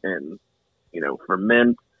and,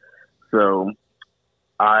 ferment. So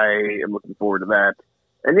I am looking forward to that.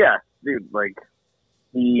 And yeah, dude,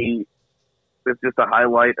 it's just a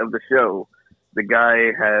highlight of the show. The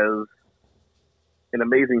guy has an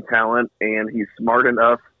amazing talent, and he's smart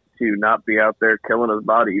enough to not be out there killing his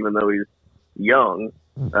body, even though he's young.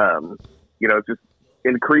 It's just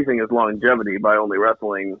increasing his longevity by only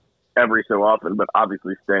wrestling every so often, but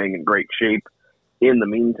obviously staying in great shape in the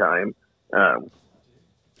meantime.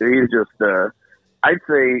 He's just, I'd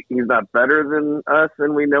say he's not better than us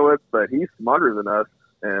and we know it, but he's smarter than us.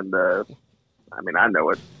 And, I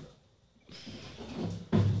know it.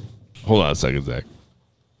 Hold on a second, Zach.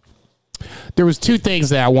 There was 2 things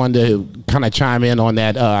that I wanted to kind of chime in on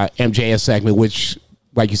that MJF segment, which,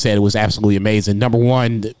 like you said, it was absolutely amazing. Number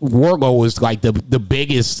one, Wardlow was like the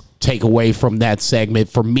biggest takeaway from that segment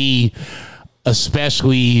for me,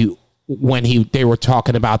 especially when they were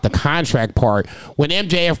talking about the contract part. When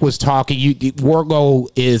MJF was talking, Wardlow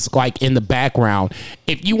is like in the background.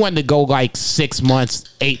 If you wanted to go like 6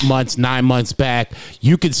 months, 8 months, 9 months back,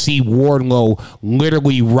 you could see Wardlow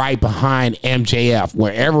literally right behind MJF.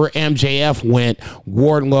 Wherever MJF went,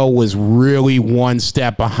 Wardlow was really one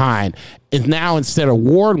step behind. And now instead of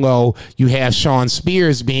Wardlow, you have Shawn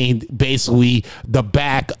Spears being basically the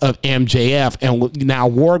back of MJF. And now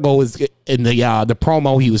Wardlow is in the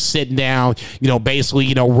promo. He was sitting down,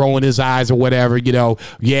 basically, rolling his eyes or whatever,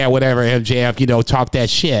 whatever, MJF, talk that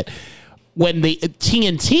shit. When the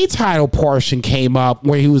TNT title portion came up,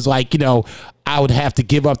 where he was like, I would have to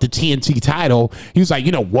give up the TNT title, he was like,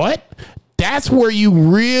 what? That's where you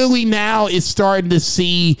really now is starting to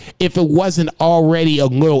see, if it wasn't already a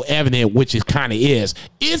little evident, which it kind of is,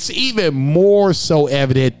 it's even more so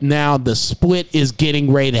evident now. The split is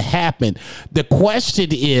getting ready to happen. The question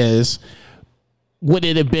is, would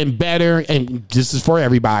it have been better, and this is for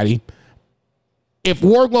everybody, if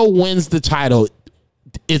Wardlow wins the title,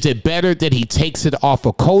 is it better that he takes it off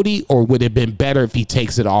of Cody, or would it have been better if he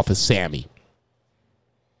takes it off of Sammy?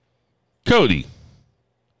 Cody.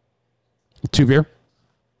 Two-beer?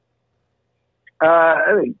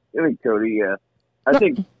 I think Cody, yeah. I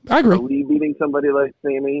think I agree. Cody beating somebody like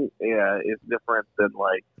Sammy, yeah, is different than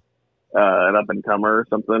like an up-and-comer or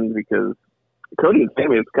something, because Cody and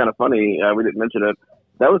Sammy, it's kind of funny, we didn't mention it,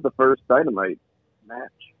 that was the first Dynamite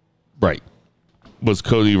match. Right. Was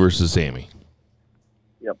Cody versus Sammy.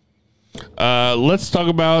 Yep. Let's talk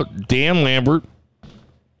about Dan Lambert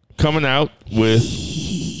coming out with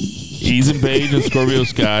Ethan Page and Scorpio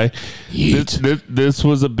Sky. This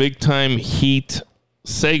was a big time heat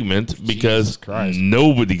segment because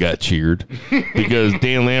nobody got cheered because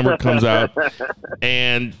Dan Lambert comes out,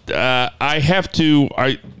 and I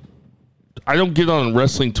don't get on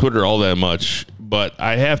wrestling Twitter all that much, but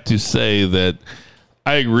I have to say that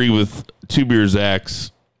I agree with Two Beer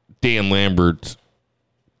Zach's Dan Lambert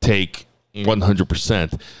take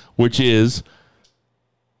 100%, which is,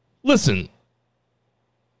 listen,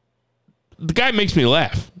 the guy makes me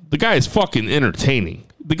laugh. The guy is fucking entertaining.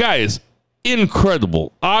 The guy is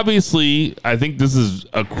incredible. Obviously, I think this is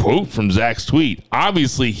a quote from Zach's tweet.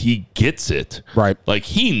 Obviously, he gets it. Right. Like,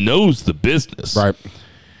 he knows the business. Right.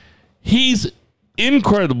 He's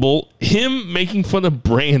incredible. Him making fun of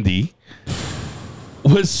Brandy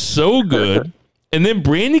was so good. And then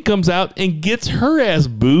Brandy comes out and gets her ass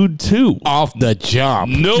booed too. Off the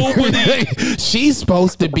jump. Nobody. She's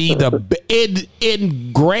supposed to be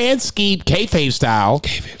in grand scheme, kayfabe style.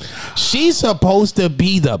 She's supposed to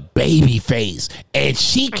be the baby face, and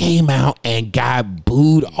she came out and got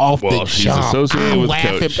booed off the she's jump. associated with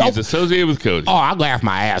Cody. She's associated with Cody. Oh, I laughed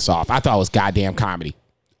my ass off. I thought it was goddamn comedy.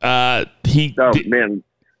 Man,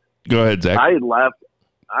 Go ahead, Zach. I laughed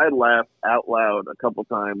I laughed out loud a couple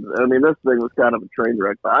times. I mean, this thing was kind of a train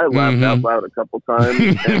wreck, but I laughed out loud a couple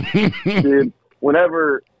times. And, dude,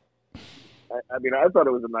 whenever, I mean, I thought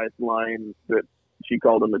it was a nice line that she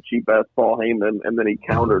called him a cheap-ass Paul Heyman, and then he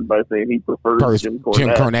countered by saying he prefers Jim Cornette. Jim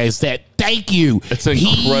Cornette said, thank you. It's an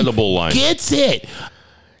incredible line. Gets it.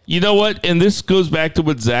 You know what? And this goes back to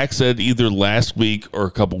what Zach said either last week or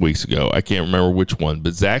a couple weeks ago. I can't remember which one,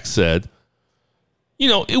 but Zach said, you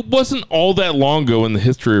know, it wasn't all that long ago in the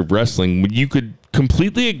history of wrestling when you could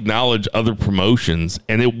completely acknowledge other promotions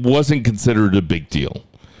and it wasn't considered a big deal.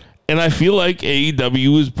 And I feel like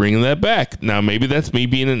AEW is bringing that back. Now, maybe that's me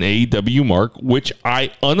being an AEW mark, which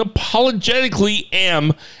I unapologetically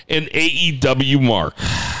am an AEW mark.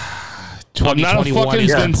 I'm not a fucking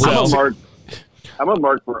Vince. I'm a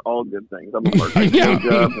mark for all good things. I'm a mark for good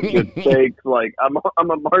jobs and good steaks. Like I'm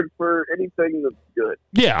a mark for anything that's good.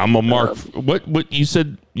 Yeah, I'm a mark. What you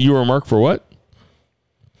said you were a mark for what?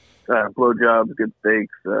 Blowjobs, good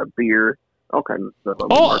steaks, beer, all kinds of stuff.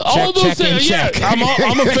 All those things. Yeah,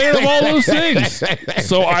 I'm a fan of all those things.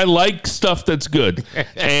 So I like stuff that's good,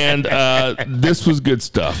 and this was good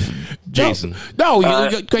stuff. Jason,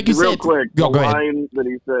 like you said, quick, the line that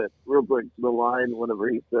he said, real quick, the line whenever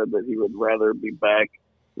he said that he would rather be back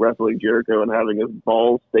wrestling Jericho and having his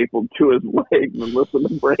balls stapled to his leg than listen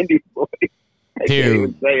to Brandy's voice. I can't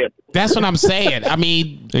even say it. That's what I'm saying. I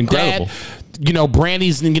mean, incredible.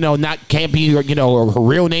 Brandy's, can't be, her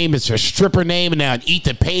real name is her stripper name, and now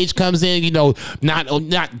Ethan Page comes in,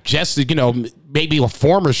 not just, maybe a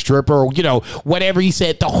former stripper, or, whatever he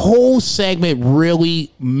said. The whole segment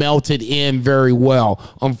really melted in very well.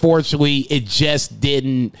 Unfortunately, it just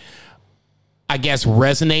didn't, I guess,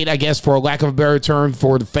 resonate, for lack of a better term,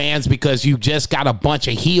 for the fans, because you just got a bunch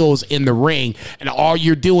of heels in the ring, and all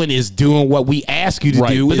you're doing is doing what we ask you to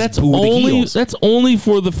do. But that's only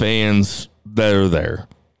for the fans that are there.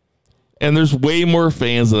 And there's way more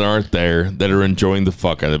fans that aren't there that are enjoying the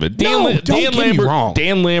fuck out of it. Don't get me wrong.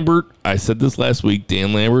 Dan Lambert, I said this last week,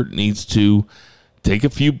 Dan Lambert needs to take a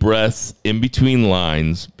few breaths in between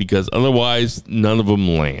lines, because otherwise none of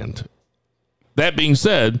them land. That being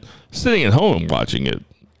said, sitting at home and watching it,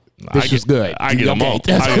 this is good. I get them all.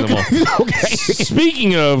 Okay.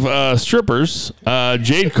 Speaking of strippers,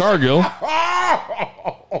 Jade Cargill.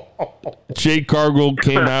 Jade Cargill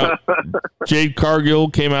came out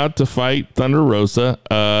to fight Thunder Rosa.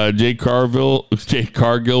 Jade Cargill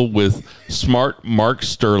with smart Mark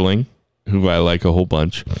Sterling, who I like a whole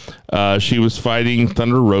bunch. She was fighting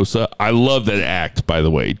Thunder Rosa. I love that act, by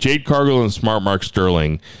the way. Jade Cargill and smart Mark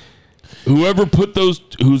Sterling.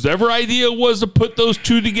 Whose idea it was to put those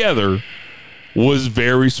two together was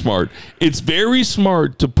very smart. It's very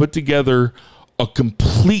smart to put together a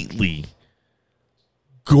completely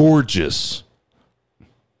gorgeous,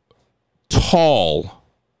 tall,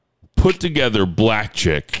 put together black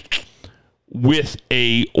chick with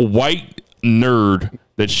a white nerd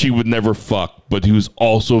that she would never fuck, but who's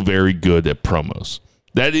also very good at promos.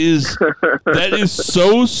 That is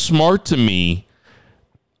so smart to me.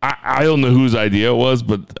 I don't know whose idea it was,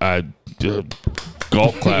 but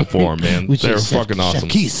golf clap for him, man. They're fucking awesome.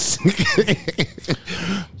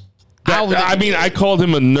 I called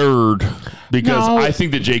him a nerd because I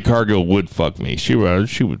think that Jade Cargill would fuck me. She would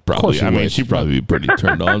probably. She'd probably be pretty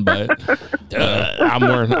turned on by it. I'm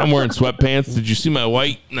wearing sweatpants. Did you see my new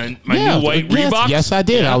white Reeboks? Yes, I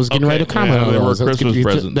did. I was getting ready to comment on those. They were a Christmas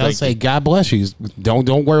present. They'll say, God bless you.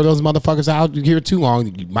 Don't wear those motherfuckers out here too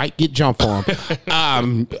long. You might get jumped for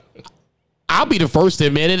them. I'll be the first to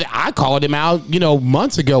admit it. I called him out,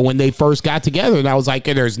 months ago when they first got together, and I was like,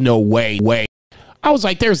 there's no way. I was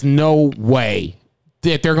like, there's no way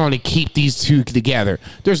that they're going to keep these two together.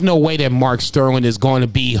 There's no way that Mark Sterling is going to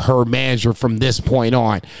be her manager from this point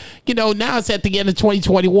on. Now it's at the end of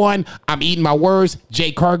 2021. I'm eating my words.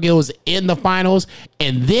 Jade Cargill is in the finals.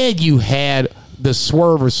 And then you had the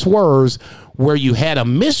Swerve of Swerves, where you had a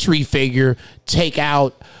mystery figure take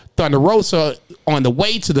out Thunder Rosa on the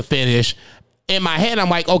way to the finish. In my head, I'm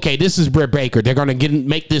like, okay, this is Britt Baker. They're going to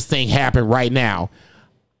make this thing happen right now.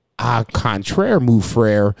 Contraire, mon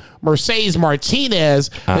frere, Mercedes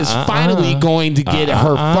Martinez is finally going to get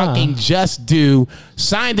her fucking just due,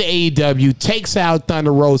 signed to AEW, takes out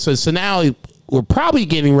Thunder Rosa. So now we're probably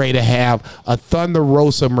getting ready to have a Thunder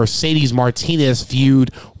Rosa Mercedes Martinez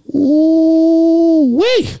feud. Ooh,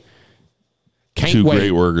 wee. Can't Two wait.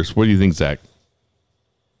 Great workers. What do you think, Zach?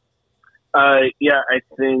 Yeah, I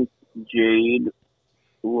think Jade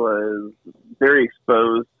was very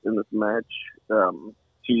exposed in this match.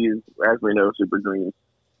 She's, as we know, super green,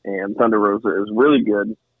 and Thunder Rosa is really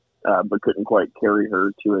good, but couldn't quite carry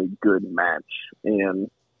her to a good match. And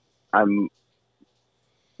I'm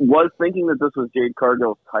was thinking that this was Jade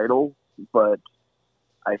Cargill's title, but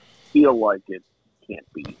I feel like it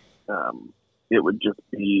can't be. It would just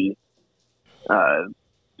be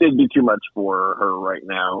it'd be too much for her right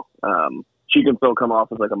now. She can still come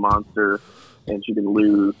off as like a monster, and she can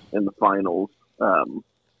lose in the finals.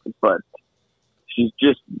 But she's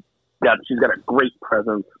got a great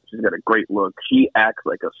presence. She's got a great look. She acts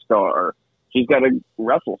like a star. She's got to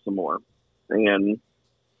wrestle some more, and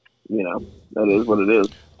that is what it is.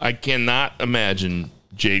 I cannot imagine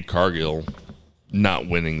Jade Cargill not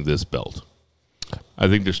winning this belt. I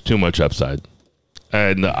think there's too much upside,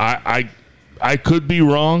 and I could be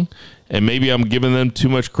wrong, and maybe I'm giving them too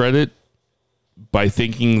much credit by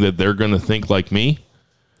thinking that they're going to think like me.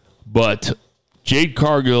 But Jade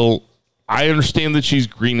Cargill, I understand that she's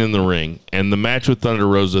green in the ring, and the match with Thunder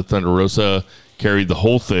Rosa carried the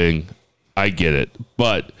whole thing. I get it.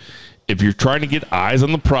 But if you're trying to get eyes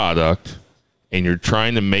on the product and you're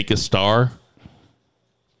trying to make a star,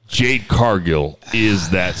 Jade Cargill is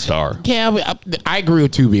that star. Yeah, I agree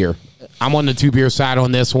with Two Beer. I'm on the Two Beer side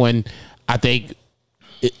on this one. I think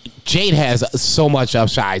Jade has so much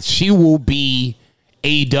upside. She will be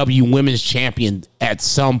AEW Women's Champion at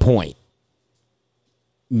some point.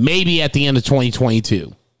 Maybe at the end of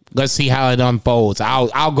 2022. Let's see how it unfolds.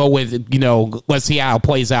 I'll go with, let's see how it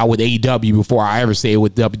plays out with AEW before I ever say it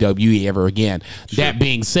with WWE ever again. Sure. That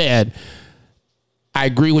being said, I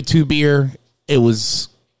agree with Two Beer. It was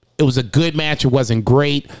a good match. It wasn't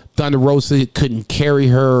great. Thunder Rosa couldn't carry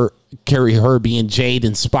her being Jade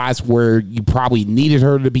in spots where you probably needed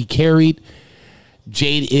her to be carried.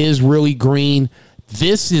 Jade is really green.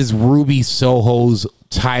 This is Ruby Soho's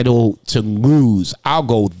title to lose. I'll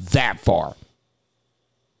go that far.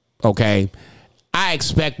 Okay. I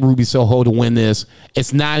expect Ruby Soho to win this.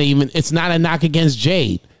 It's not a knock against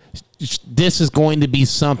Jade. This is going to be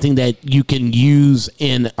something that you can use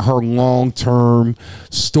in her long-term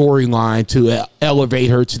storyline to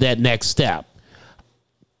elevate her to that next step.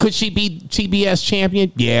 Could she be TBS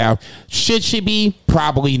champion? Yeah. Should she be?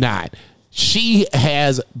 Probably not. She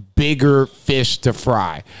has bigger fish to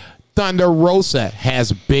fry. Thunder Rosa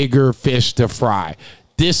has bigger fish to fry.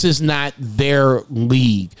 This is not their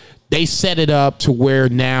league. They set it up to where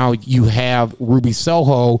now you have Ruby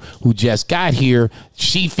Soho, who just got here.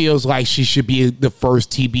 She feels like she should be the first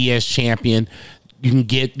TBS champion. You can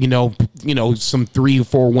get, some 3 or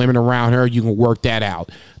 4 women around her. You can work that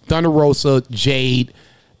out. Thunder Rosa, Jade,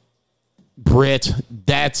 Britt,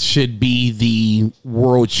 that should be the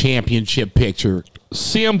world championship picture.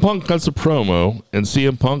 CM Punk cuts a promo, and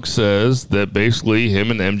CM Punk says that basically him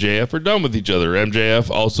and MJF are done with each other. MJF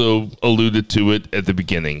also alluded to it at the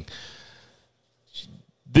beginning.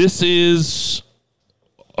 This is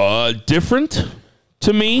different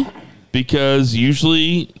to me because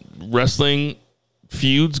usually wrestling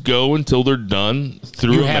feuds go until they're done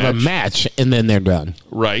through you have a match and then they're done.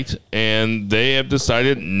 Right, and they have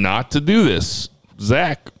decided not to do this.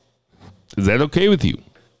 Zach, is that okay with you?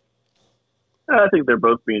 I think they're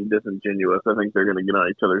both being disingenuous. I think they're going to get on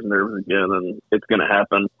each other's nerves again, and it's going to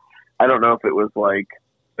happen. I don't know if it was like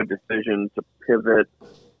a decision to pivot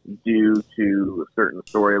due to certain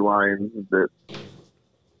storylines that,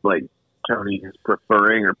 like, Tony is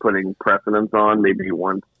preferring or putting precedence on. Maybe he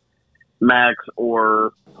wants Max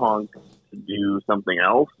or Punk to do something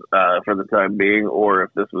else for the time being, or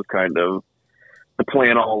if this was kind of the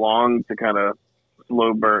plan all along to kind of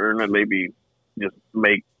slow burn and maybe just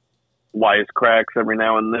make wisecracks every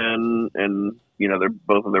now and then, and they're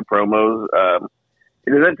both of their promos.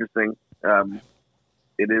 It is interesting.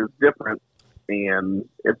 It is different, and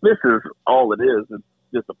if this is all it is, it's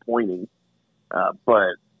disappointing.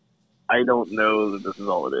 But I don't know that this is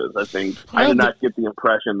all it is. I did not get the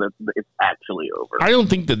impression that it's actually over. I don't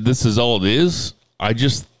think that this is all it is. I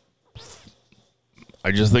just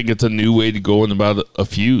think it's a new way to go about a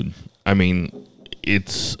feud. I mean,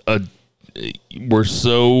 we're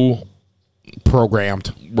so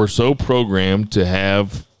programmed to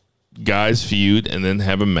have guys feud and then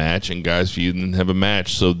have a match, and guys feud and then have a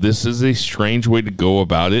match. So this is a strange way to go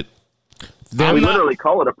about it. We literally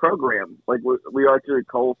call it a program. Like we actually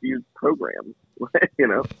call feuds programs.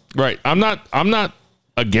 Right. I'm not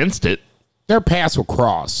against it. Their paths will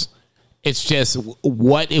cross. It's just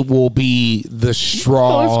what it will be. The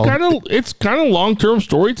straw. It's kind of long-term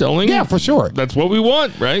storytelling. Yeah, for sure. That's what we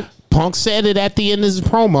want, right? Punk said it at the end of his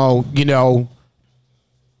promo,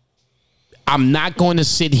 I'm not going to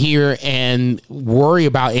sit here and worry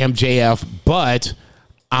about MJF, but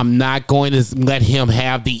I'm not going to let him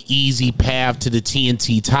have the easy path to the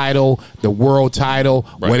TNT title, the world title,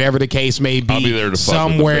 right, whatever the case may be. I'll be there to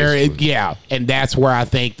somewhere. Yeah. And that's where I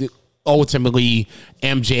think ultimately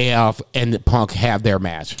MJF and Punk have their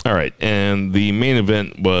match. All right, and the main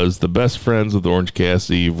event was the Best Friends with Orange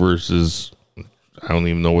Cassidy versus, I don't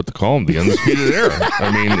even know what to call them, the Undisputed Era.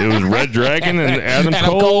 I mean, it was Red Dragon and Adam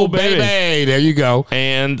Cole, baby. There you go.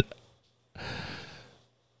 And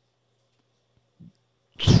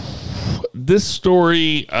this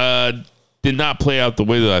story did not play out the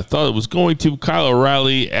way that I thought it was going to. Kyle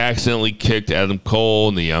O'Reilly accidentally kicked Adam Cole,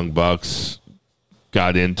 and the Young Bucks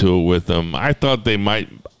got into it with them. I thought they might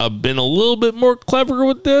have been a little bit more clever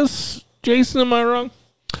with this. Jason, am I wrong?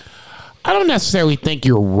 I don't necessarily think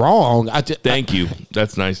you're wrong. Thank you.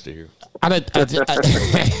 That's nice to hear. It's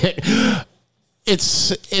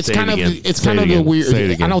kind of the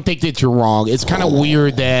weird. I don't think that you're wrong. It's kind of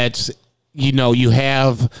weird that you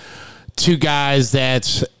have two guys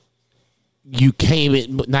that you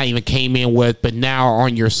not even came in with, but now are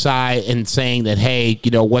on your side and saying that, hey,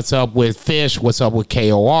 what's up with Fish? What's up with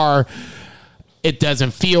KOR? It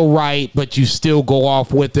doesn't feel right, but you still go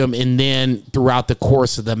off with them. And then throughout the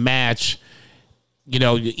course of the match,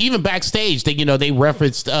 even backstage, they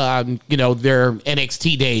referenced, their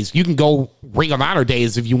NXT days. You can go Ring of Honor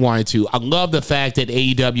days if you wanted to. I love the fact that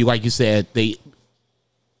AEW, like you said, they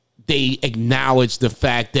acknowledge the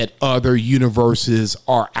fact that other universes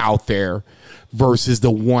are out there versus the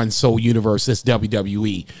one sole universe that's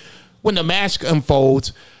WWE. When the match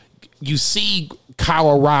unfolds, you see Kyle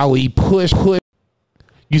O'Reilly push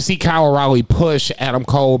Adam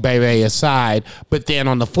Cole, baby, aside, but then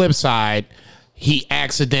on the flip side, he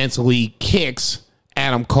accidentally kicks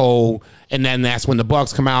Adam Cole, and then that's when the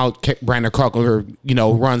Bucks come out. Brandon Cutler,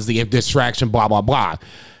 runs the distraction, blah, blah, blah.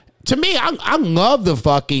 To me, I love the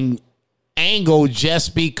fucking angle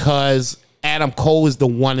just because Adam Cole is the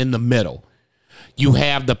one in the middle. You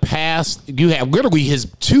have the past. You have literally his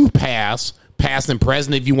two past and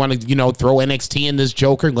present. If you want to, throw NXT in this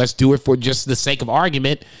Joker, let's do it for just the sake of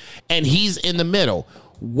argument. And he's in the middle.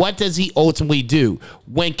 What does he ultimately do?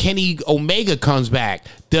 When Kenny Omega comes back,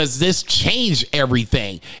 does this change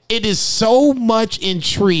everything? It is so much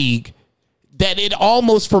intrigue that it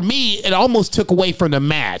almost took away from the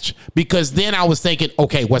match, because then I was thinking,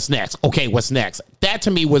 okay, what's next? That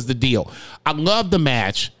to me was the deal. I love the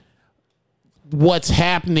match. What's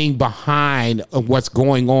happening behind what's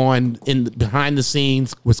going on behind the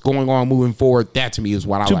scenes, what's going on moving forward, that to me is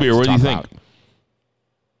what I like to what do you think? About.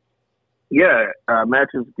 Yeah, match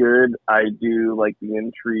is good. I do like the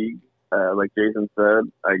intrigue. Like Jason said,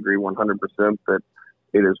 I agree 100% that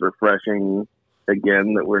it is refreshing,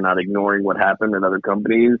 again, that we're not ignoring what happened in other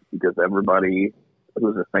companies, because everybody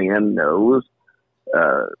who's a fan knows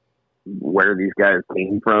where these guys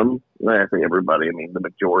came from. I say everybody, I mean the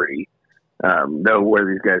majority know where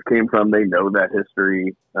these guys came from. They know that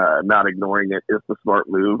history. Not ignoring it is the smart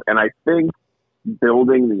move. And I think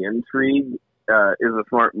building the intrigue is a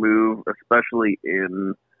smart move, especially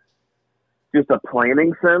in just a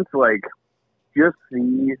planning sense. Like, just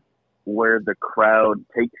see where the crowd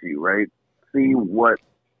takes you, right? See what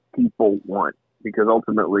people want, because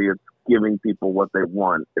ultimately it's giving people what they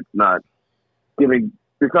want. It's not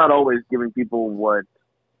always giving people what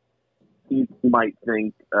he might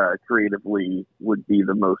think creatively would be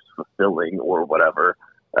the most fulfilling or whatever.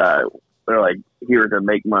 They're like here to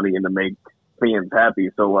make money and to make fans happy.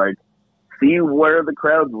 So like, see where the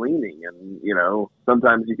crowd's leaning, and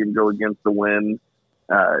sometimes you can go against the wind,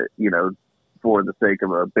 for the sake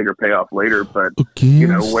of a bigger payoff later. But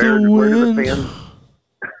where do the fans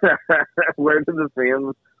where do the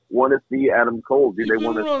fans want to see Adam Cole? Do they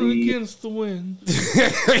want to see against the wind?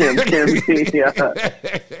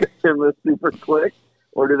 him a super quick,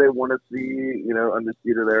 or do they want to see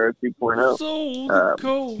Undisputed Era 2.0? So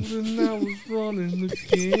cold and I was running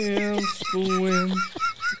against the wind.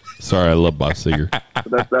 Sorry, I love Bob Seger.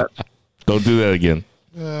 That's that. Don't do that again.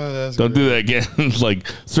 Don't do that again. Like,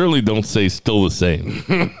 certainly don't say "still the same."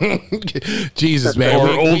 Jesus, man. Or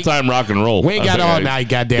old time rock and roll. We ain't got all night,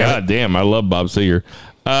 goddamn. Goddamn, I love Bob Seger.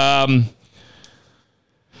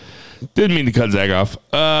 Didn't mean to cut Zach off,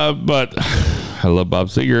 but I love Bob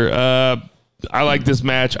Seger. I like this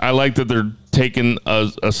match. I like that they're taking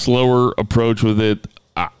a slower approach with it.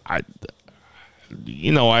 I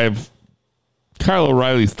have Kyle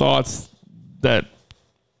O'Reilly's thoughts that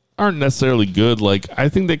aren't necessarily good. Like, I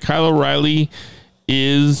think that Kyle O'Reilly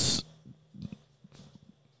is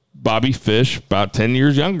Bobby Fish about 10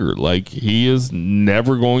 years younger. Like, he is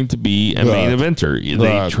never going to be a main eventer.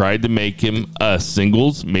 They tried to make him a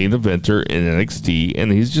singles main eventer in NXT,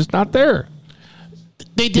 and he's just not there.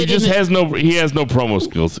 He has no promo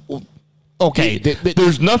skills. Okay.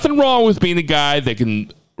 There's nothing wrong with being a guy that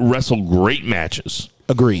can wrestle great matches.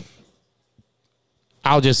 Agreed.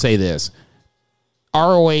 I'll just say this.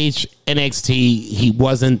 ROH, NXT, he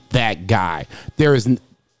wasn't that guy. There is,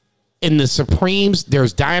 in the Supremes,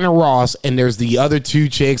 there's Diana Ross, and there's the other two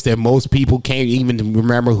chicks that most people can't even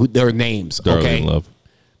remember who their names. Okay, Love.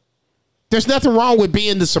 there's nothing wrong with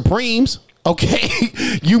being the Supremes. Okay,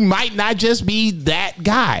 you might not just be that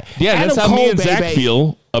guy. Yeah, Adam that's how Cole, me and Zach baby.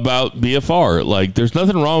 feel about BFR. Like, there's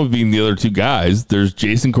nothing wrong with being the other two guys. There's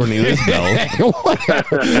Jason Cornelius Bell.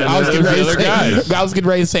 I was getting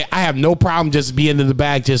ready to say, I have no problem just being in the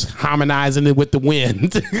back, just harmonizing it with the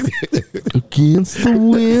wind. Against the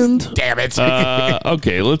wind. Damn it.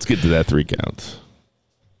 Okay, let's get to that 3 count.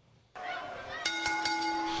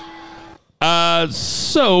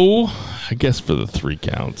 So I guess for the 3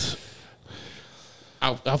 count,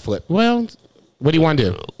 I'll flip. Well, what do you want to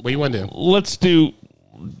do? What do you want to do? let's do.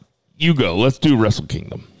 You go. Let's do Wrestle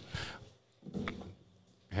Kingdom.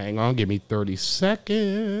 Hang on. Give me 30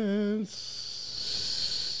 seconds.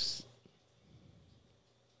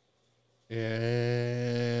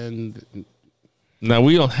 And Now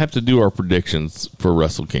we don't have to do our predictions for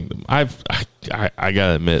Wrestle Kingdom. I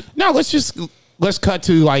gotta admit. no, let's cut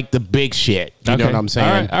to like the big shit. You know what I'm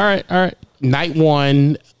saying? All right. Night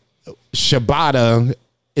 1, Shibata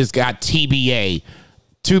has got TBA.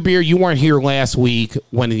 Two Beer, you weren't here last week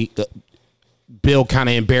when Bill kind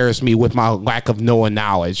of embarrassed me with my lack of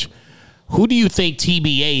knowledge. Who do you think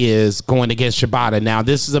TBA is going against Shibata? Now,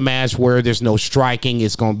 this is a match where there's no striking.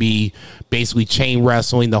 It's going to be basically chain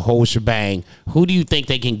wrestling, the whole shebang. Who do you think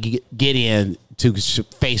they can get in to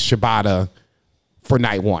face Shibata for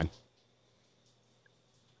Night 1?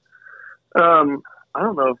 I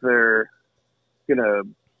don't know if they're gonna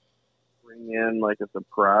bring in like a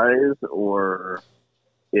surprise or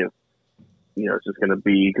if it's just gonna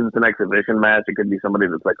be because it's an exhibition match. It could be somebody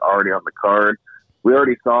that's like already on the card. We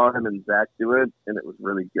already saw him and Zach do it, and it was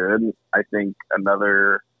really good. I think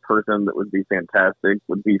another person that would be fantastic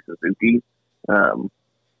would be Suzuki. And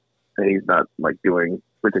he's not like doing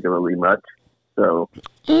particularly much, so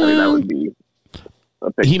I mean that would be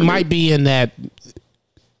a pick He for me. might be in that,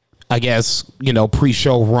 I guess,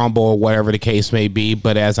 pre-show Rumble or whatever the case may be.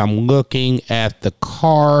 But as I'm looking at the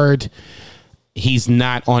card, he's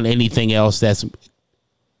not on anything else that's...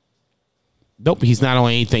 Nope, he's not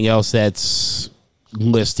on anything else that's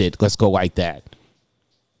listed. Let's go like that.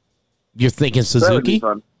 You're thinking That would be Suzuki?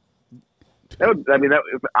 fun.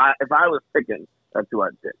 If I was picking, that's who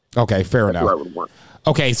I'd pick. Okay, fair That's who I enough. would want.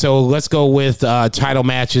 Okay, so let's go with title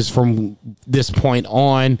matches from this point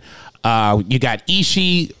on. You got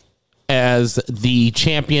Ishii as the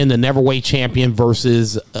champion, the Neverweight champion,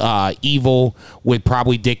 versus Evil with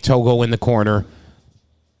probably Dick Togo in the corner.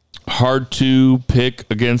 Hard to pick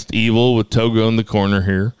against Evil with Togo in the corner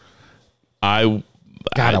here. I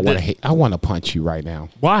want to punch you right now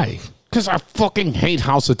Why? because I fucking hate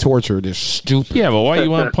House of Torture. This stupid. Yeah, but why you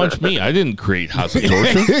want to punch me? I didn't create House of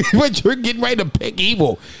Torture. But you're getting ready to pick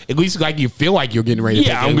Evil. At least like you feel like you're getting ready to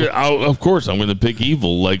Yeah, pick Evil. of course I'm going to pick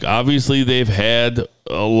Evil. Like, obviously they've had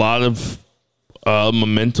a lot of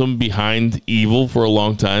momentum behind Evil for a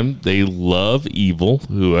long time. They love Evil.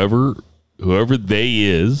 Whoever they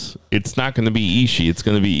is, it's not going to be Ishii. It's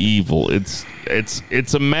going to be Evil. It's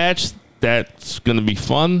a match that's going to be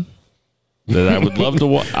fun. That I would love to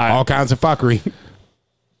watch. All kinds of fuckery.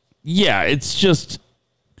 Yeah, it's just...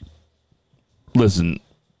 Listen,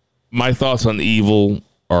 my thoughts on Evil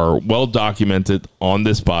are well documented on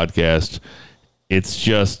this podcast. It's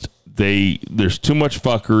just there's too much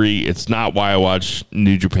fuckery. It's not why I watch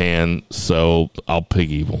New Japan, so I'll pick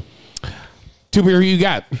Evil. Two Beer, who you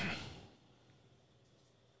got?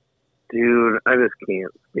 Dude, I just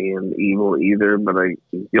can't stand Evil either, but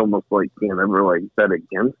you almost like can't ever like bet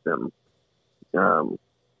against him.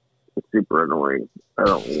 It's super annoying. I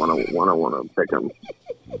don't want to pick him.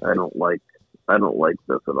 I don't like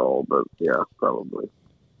this at all, but yeah, probably.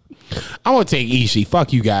 I'm gonna take Ishii.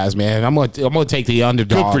 Fuck you guys, man. I'm gonna take the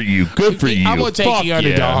underdog. Good for you. I'm gonna take Fuck the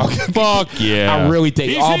underdog. Yeah. Fuck yeah. I really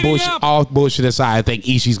think all bullshit aside, I think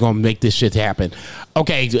Ishii's gonna make this shit happen.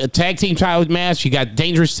 Okay, tag team title match. You got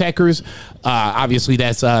Dangerous Tekkers. Obviously,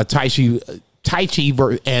 that's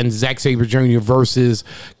Taichi and Zack Sabre Jr. versus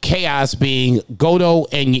Chaos, being Goto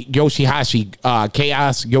and Yoshihashi.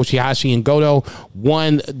 Chaos, Yoshihashi, and Goto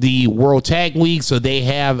won the World Tag League, so they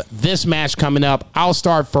have this match coming up. I'll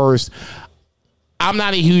start first. I'm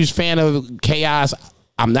not a huge fan of Chaos.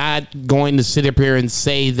 I'm not going to sit up here and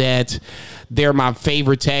say that they're my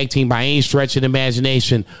favorite tag team by any stretch of the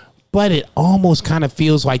imagination, but it almost kind of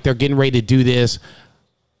feels like they're getting ready to do this.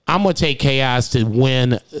 I'm going to take Chaos to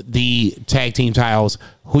win the tag team titles.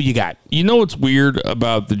 Who you got? You know what's weird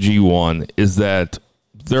about the G1 is that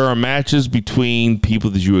there are matches between people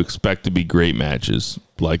that you expect to be great matches,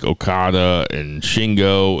 like Okada and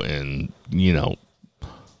Shingo, and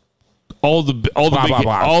all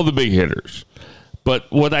the big hitters. But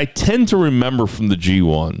what I tend to remember from the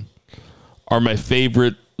G1 are my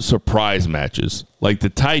favorite surprise matches, like the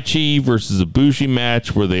Taichi versus Ibushi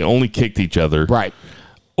match where they only kicked each other, Right.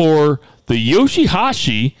 or the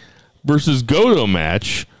Yoshihashi versus Goto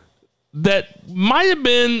match that might have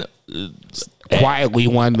been Quietly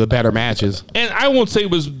one of the better matches. and I won't say it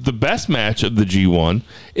was the best match of the G1.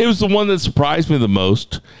 It was the one that surprised me the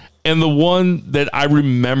most and the one that I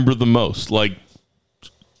remember the most. Like,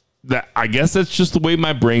 that, I guess that's just the way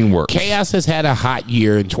my brain works. Chaos has had a hot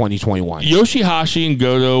year in 2021. Yoshihashi and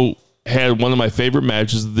Goto had one of my favorite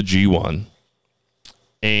matches of the G1,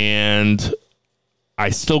 and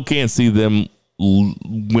I still can't see them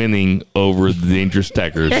winning over the Dangerous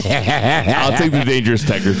Tekkers. I'll take the Dangerous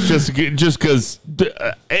Tekkers just because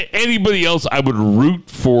anybody else I would root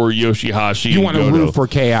for Yoshihashi. You and want to Goto. root for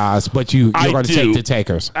Chaos, but you're going to take the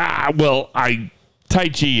Takers.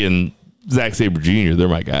 Taichi and Zack Sabre Jr., they're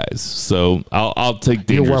my guys. So I'll take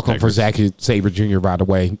Dangerous You're welcome Tekkers. for Zack Sabre Jr., by the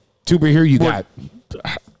way. Tuber, here you got.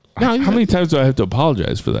 How many times do I have to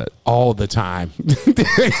apologize for that? All the time.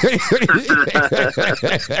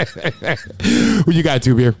 What you got,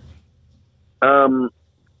 Tuber?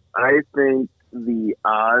 I think the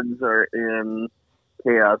odds are in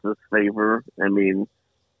Chaos's favor. I mean,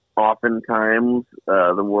 oftentimes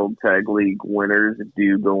the World Tag League winners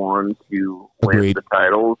do go on to win Agreed. the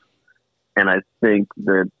titles, and I think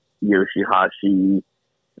that Yoshihashi,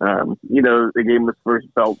 they gave him his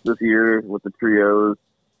first belt this year with the trios,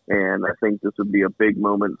 and I think this would be a big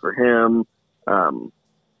moment for him.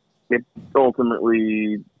 It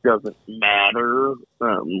ultimately doesn't matter.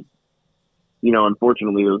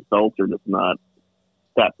 Unfortunately, those belts are just not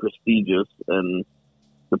that prestigious, and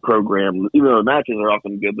the program, even though the matches are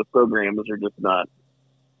often good, the programs are just not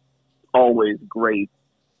always great.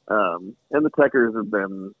 And the Tekkers have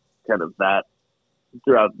been kind of that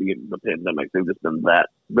throughout the pandemic. They've just been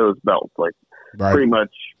those belts, like pretty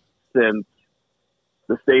much since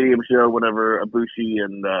the stadium show, whenever Ibushi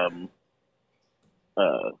and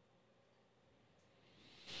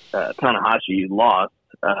Tanahashi lost.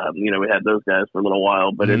 We had those guys for a little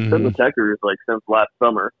while, but it's been the Tekkers like since last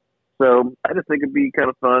summer. So I just think it'd be kind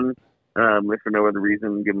of fun, if for no other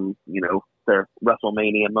reason, give them, their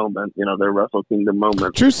WrestleMania moment, their Wrestle Kingdom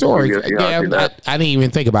moment. True story. Yeah, I didn't even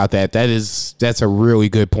think about that. That's a really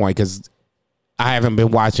good point, because I haven't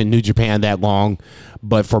been watching New Japan that long,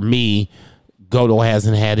 but for me, Goto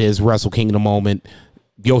hasn't had his Wrestle Kingdom moment.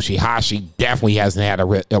 Yoshihashi definitely hasn't had a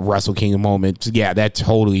Wrestle Kingdom moment. Yeah, that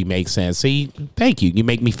totally makes sense. See, thank you. You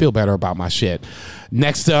make me feel better about my shit.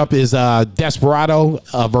 Next up is Desperado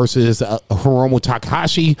versus Hiromu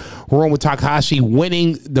Takahashi. Hiromu Takahashi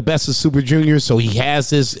winning the Best of Super Juniors, so he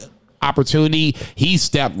has this opportunity. He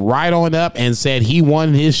stepped right on up and said he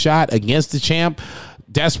won his shot against the champ.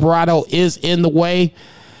 Desperado is in the way.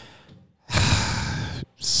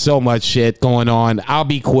 So much shit going on. I'll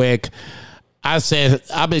be quick. I said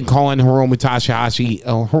I've been calling Hiromu Takahashi.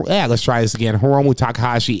 Let's try this again. Hiromu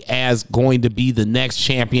Takahashi as going to be the next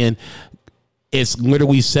champion. It's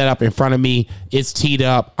literally set up in front of me. It's teed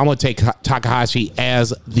up. I'm going to take Takahashi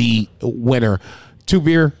as the winner.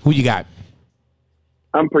 Tuber, who you got?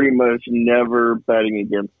 I'm pretty much never betting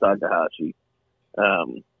against Takahashi.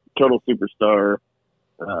 Total superstar.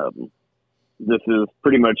 This is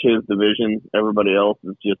pretty much his division. Everybody else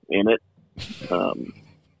is just in it.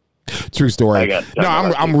 True story.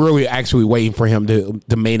 I'm really actually waiting for him to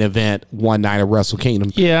the main event one night of Wrestle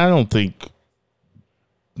Kingdom. Yeah, I don't think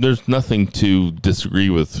there's nothing to disagree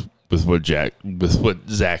with what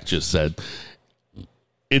Zach just said.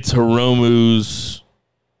 It's Hiromu's.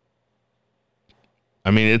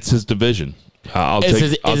 I mean, it's his division. I'll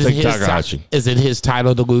take Takahashi. Is it his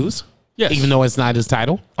title to lose? Yes. Even though it's not his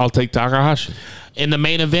title? I'll take Takahashi. In the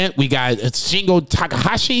main event, we got Shingo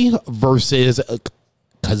Takahashi versus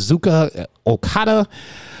Kazuka Okada.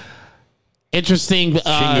 Interesting.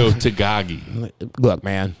 Shingo Takagi. Look,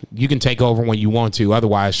 man, you can take over when you want to.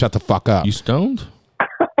 Otherwise, shut the fuck up. You stoned?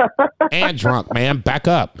 And drunk, man. Back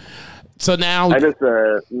up. So now, now that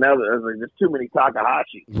there's too many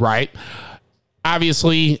Takahashi. Right.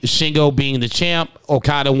 Obviously, Shingo being the champ,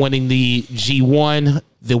 Okada winning the G1.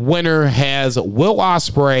 The winner has Will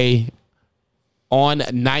Ospreay on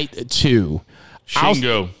night 2.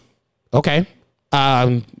 Shingo. Okay.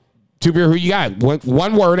 Tuber, who you got?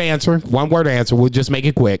 One word answer. One word answer. We'll just make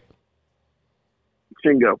it quick.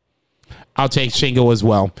 Shingo. I'll take Shingo as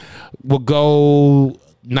well. We'll go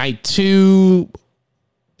night 2.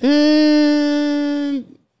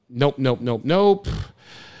 Nope.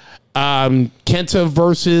 Kenta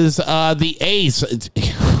versus the Ace.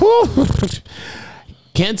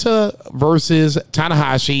 Kenta versus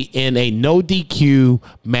Tanahashi in a no DQ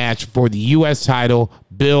match for the U.S. title.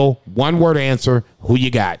 Bill, one-word answer. Who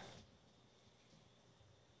you got?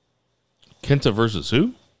 Kenta versus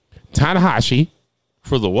who? Tanahashi.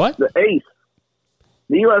 For the what? The Ace.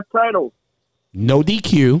 The U.S. title. No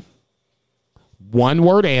DQ.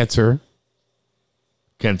 One-word answer.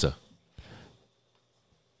 Kenta.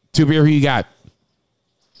 Two Beer, who you got?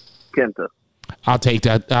 Kenta. I'll take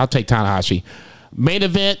that. I'll take Tanahashi. Main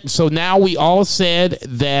event. So now we all said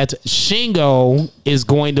that Shingo is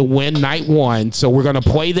going to win night one. So we're going to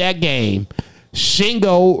play that game.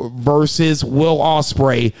 Shingo versus Will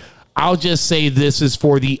Ospreay. I'll just say this is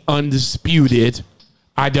for the undisputed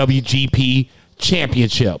IWGP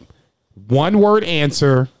Championship. One-word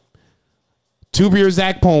answer. Two Beer,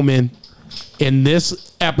 Zach Pullman. In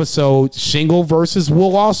this episode, Shingo versus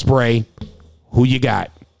Will Ospreay. Who you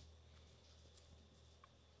got?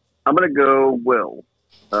 I'm going to go Will.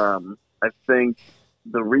 I think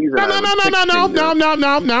the reason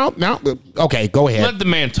No. Okay, go ahead. Let the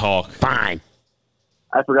man talk. Fine.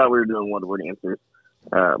 I forgot we were doing one-word answers.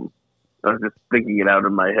 I was just thinking it out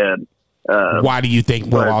in my head. Why do you think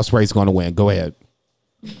Will Ospreay is going to win? Go ahead.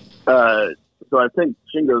 So I think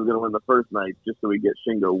Shingo's going to win the first night just so we get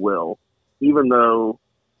Shingo Will. Even though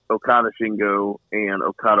Okada Shingo and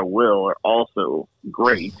Okada Will are also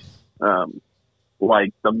great,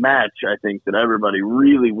 like the match I think that everybody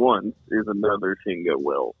really wants is another Shingo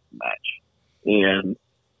Will match. And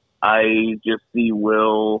I just see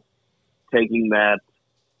Will taking that,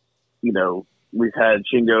 you know, we've had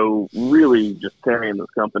Shingo really just carrying this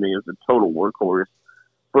company as a total workhorse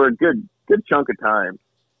for a good chunk of time.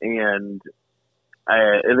 And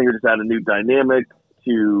I think we just add a new dynamic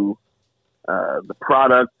to the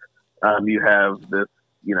product. You have this,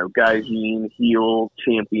 you know, Gaijin heel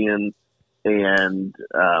champion, and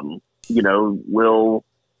you know, Will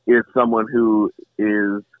is someone who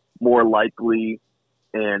is more likely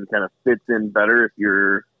and kind of fits in better if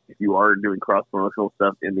you are doing cross promotional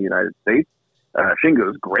stuff in the United States.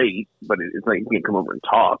 Shingo's great, but it's like you can't come over and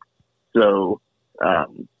talk. So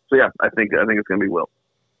yeah, I think it's gonna be Will.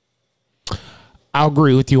 I'll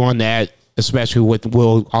agree with you on that, especially with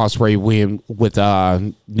Will Ospreay win with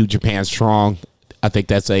New Japan Strong. I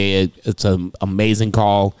think it's an amazing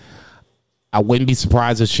call. I wouldn't be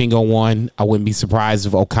surprised if Shingo won. I wouldn't be surprised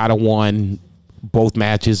if Okada won both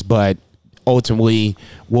matches, but ultimately,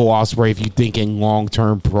 Will Ospreay, if you're thinking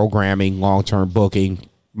long-term programming, long-term booking,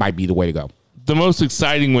 might be the way to go. The most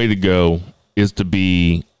exciting way to go is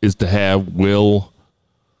to have Will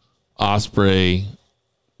Ospreay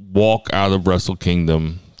walk out of Wrestle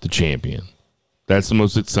Kingdom the champion. That's the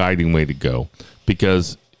most exciting way to go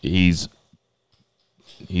because he's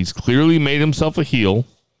clearly made himself a heel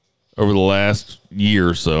over the last year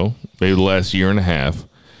or so, maybe the last year and a half.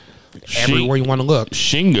 Everywhere you want to look.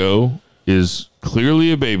 Shingo is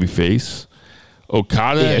clearly a babyface.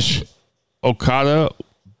 Okada,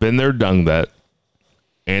 been there, done that.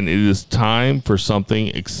 And it is time for something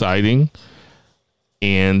exciting.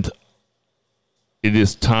 And it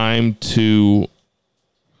is time to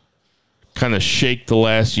kind of shake the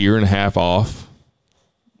last year and a half off.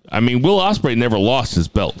 I mean, Will Ospreay never lost his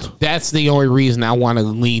belt. That's the only reason I want to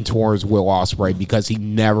lean towards Will Ospreay, because he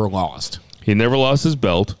never lost. He never lost his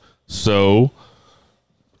belt. So,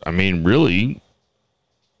 I mean, really,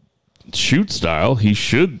 shoot style, he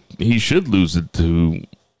should lose it to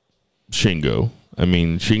Shingo. I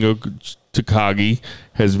mean, Shingo Takagi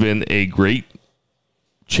has been a great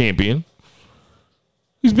champion.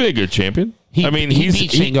 He's been a good champion. He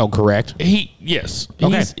beat Shingo, correct? Yes.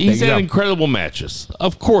 Okay, He's had incredible matches.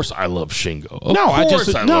 Of course, I love Shingo.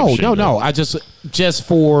 I just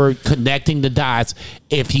for connecting the dots.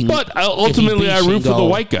 Ultimately, I root for the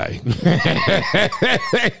white guy.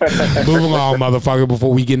 Move along, motherfucker,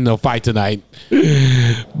 before we get into a fight tonight.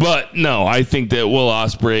 But no, I think that Will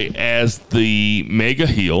Ospreay as the mega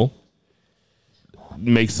heel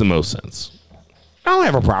makes the most sense. I don't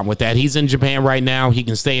have a problem with that. He's in Japan right now. He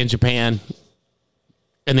can stay in Japan.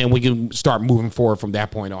 And then we can start moving forward from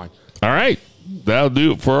that point on. All right. That'll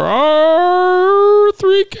do it for our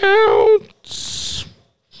 3 counts.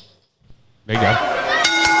 There you go.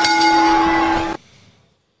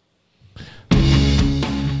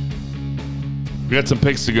 We got some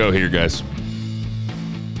picks to go here, guys.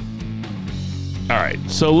 All right.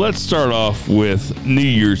 So let's start off with New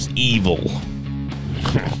Year's Evil.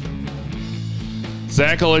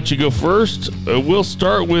 Zach, I'll let you go first. We'll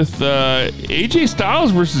start with AJ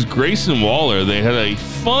Styles versus Grayson Waller. They had a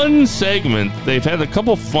fun segment. They've had a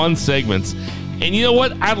couple fun segments. And you know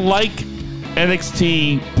what? I like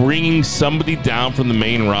NXT bringing somebody down from the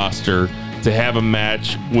main roster to have a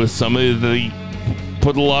match with somebody that they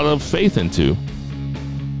put a lot of faith into.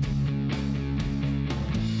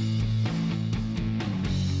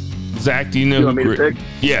 Zach, do you know You want me to pick?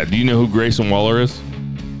 Yeah, do you know who Grayson Waller is?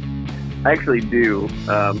 I actually do.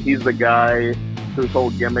 He's the guy whose whole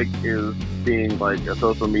gimmick is being like a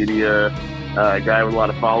social media guy with a lot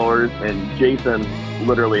of followers, and Jason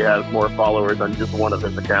literally has more followers on just one of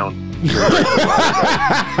his accounts. So,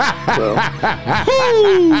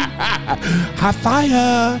 High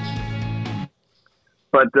fire.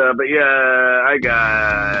 but yeah, I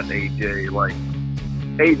got AJ. Like,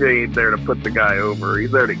 AJ ain't there to put the guy over.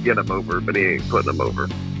 He's there to get him over, but he ain't putting him over.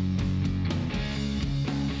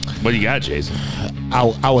 What do you got, Jason?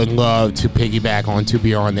 I would love to piggyback on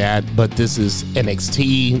that, but this is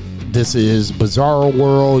NXT. This is Bizarro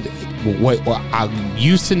World. What I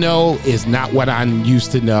used to know is not what I'm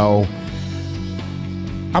used to know.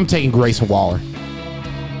 I'm taking Grayson Waller.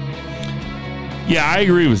 Yeah, I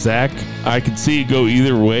agree with Zach. I could see it go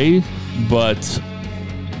either way, but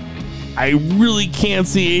I really can't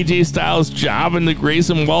see AJ Styles jobbing to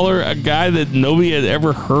Grayson Waller, a guy that nobody had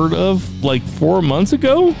ever heard of like 4 months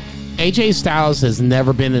ago. AJ Styles has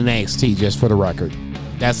never been in NXT, just for the record.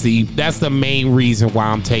 That's the main reason why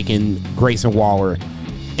I'm taking Grayson Waller.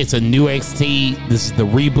 It's a new NXT. This is the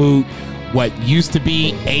reboot. What used to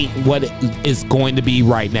be ain't what it is going to be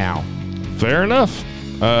right now. Fair enough.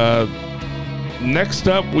 Next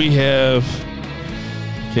up, we have...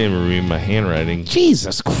 I can't even read my handwriting.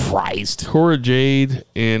 Jesus Christ. Cora Jade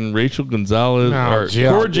and Rachel Gonzalez.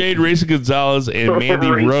 Cora Jade, Rachel Gonzalez, and Mandy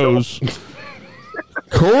Rose.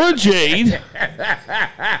 Cora Jade.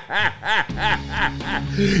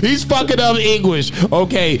 He's fucking up English.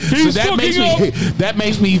 Okay, He's so that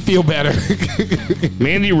makes me feel better.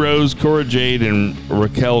 Mandy Rose, Cora Jade, and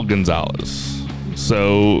Raquel Gonzalez.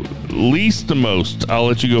 So, least to most. I'll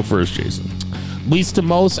let you go first, Jason. Least to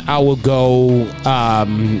most, I will go.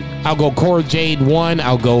 I'll go Cora Jade 1.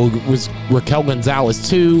 I'll go with Raquel Gonzalez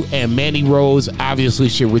 2, and Mandy Rose obviously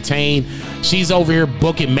should retain. She's over here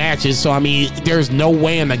booking matches, so I mean, there's no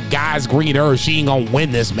way in the guys' green earth she ain't gonna win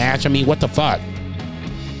this match. I mean, what the fuck?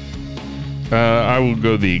 I will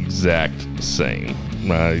go the exact same.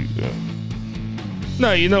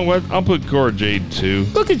 No, you know what? I'll put Cora Jade 2.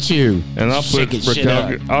 Look at you. And I'll put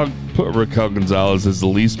Raquel Gonzalez as the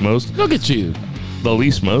least most. Look at you. The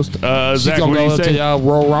least most. She's Zach, gonna what do go you to say?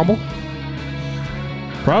 Royal Rumble.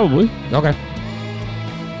 Probably. Okay.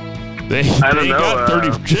 They I don't know, got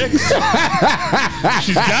 30 chicks.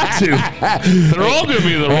 She's got to. They're all going to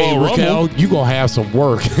be in the Royal Raquel, Rumble. you gonna have some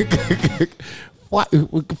work.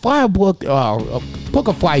 Fly a book. Book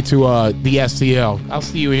a flight to the STL. I'll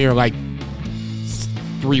see you here in like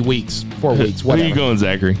 3 weeks, 4 weeks. Where Whatever. are you going,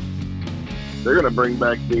 Zachary? They're gonna bring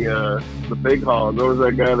back the big hog. What was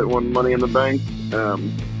that guy that won Money in the Bank?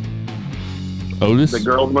 Otis? The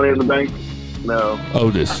girls' Money in the Bank? No,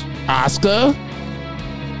 Otis. Oscar?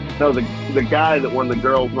 no, the guy that won the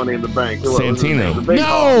girls' Money in the Bank. What was his Santino. name? The big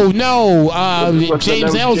hog. No. What's the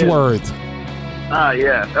James name? Ellsworth. Ah,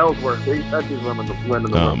 yeah, Ellsworth. That's his winning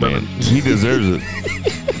the Oh, man. He deserves it.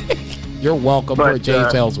 You're welcome But, for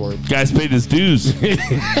James Ellsworth. Guy's paid his dues.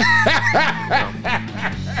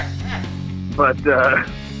 But I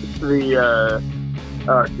don't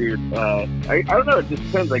know. It just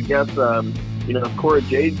depends. I guess if Cora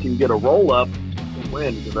Jade can get a roll up and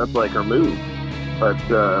win, because that's like her move. But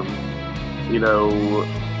I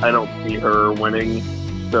don't see her winning,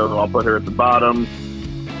 so I'll put her at the bottom.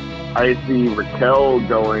 I see Raquel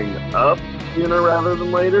going up sooner rather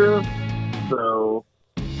than later. So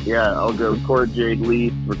yeah, I'll go Cora Jade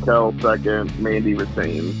least, Raquel second, Mandy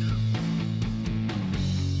retains.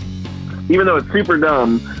 Even though it's super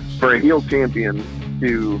dumb for a heel champion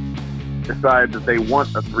to decide that they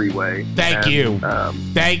want a three-way. Thank you.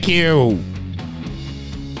 Thank you.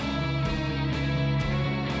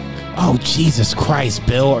 Oh, Jesus Christ,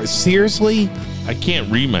 Bill. Seriously? I can't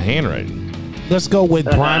read my handwriting. Let's go with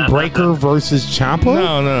Braun Breaker versus Ciampa?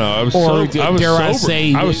 No. I was sober. I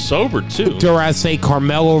was sober, too. Dare I say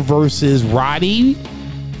Carmelo versus Roddy?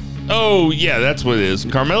 Oh, yeah, that's what it is.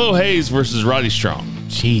 Carmelo Hayes versus Roddy Strong.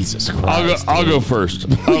 Jesus Christ. I'll go first.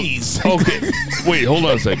 Please. Okay. Wait, hold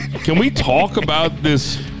on a second. Can we talk about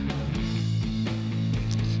this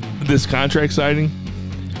contract signing?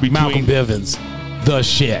 Malcolm Bivens. The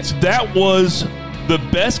shit. That was the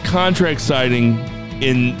best contract signing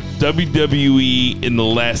in WWE in the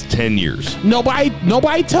last 10 years.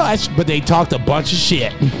 Nobody touched, but they talked a bunch of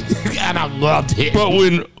shit, and I loved it. But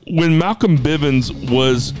when Malcolm Bivens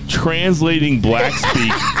was translating black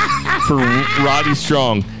speak for Roddy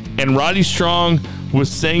Strong, and Roddy Strong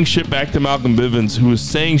was saying shit back to Malcolm Bivens, who was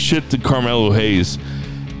saying shit to Carmelo Hayes,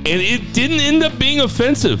 and it didn't end up being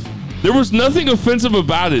offensive. There was nothing offensive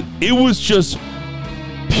about it. It was just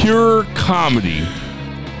pure comedy.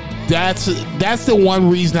 That's the one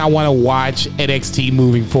reason I want to watch NXT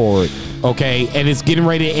moving forward. Okay, and it's getting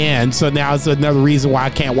ready to end, so now it's another reason why I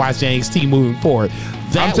can't watch NXT moving forward.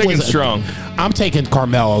 I'm taking Strong. I'm taking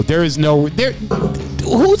Carmelo. There is no there.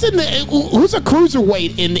 Who's a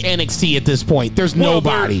cruiserweight in NXT at this point? There's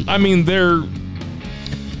nobody. They're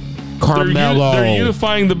Carmelo. They're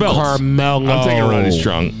unifying the belts. Carmelo. I'm taking Roddy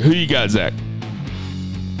Strong. Who you got, Zach?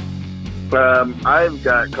 I've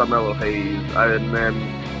got Carmelo Hayes, and then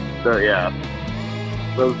the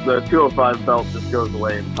 205 belt just goes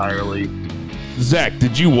away entirely. Zach,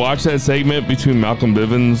 did you watch that segment between Malcolm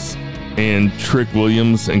Bivens and Trick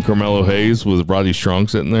Williams and Carmelo Hayes with Roddy Strong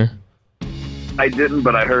sitting there? I didn't,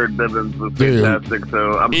 but I heard Bivens was fantastic,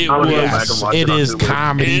 so I'm going to go back and watch it. It is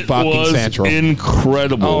comedy fucking central.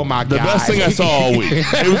 Incredible. Oh my God. The best thing I saw all week.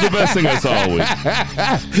 It was the best thing I saw all week.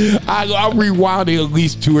 I rewound it at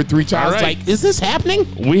least 2 or 3 times. Right. Like, is this happening?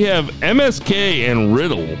 We have MSK and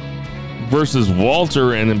Riddle versus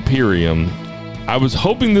Walter and Imperium. I was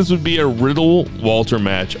hoping this would be a Riddle-Walter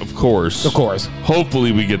match, of course. Of course.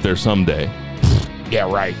 Hopefully we get there someday.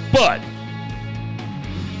 Yeah, right. But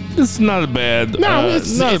it's not a bad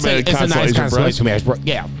it's a nice consolation match. Bro.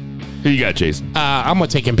 Yeah. Who you got, Jason? I'm going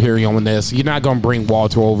to take Imperium on this. You're not going to bring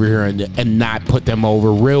Walter over here and not put them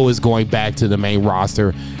over. Riddle is going back to the main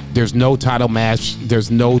roster. There's no title match.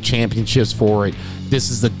 There's no championships for it. This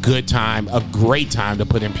is a good time, a great time to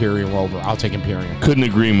put Imperium over. I'll take Imperium. Couldn't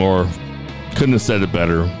agree more. Couldn't have said it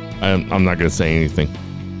better. I'm not going to say anything.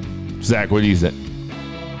 Zach, what do you think?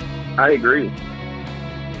 I agree.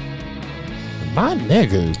 My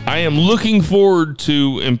nigga. I am looking forward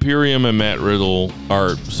to Imperium and Walter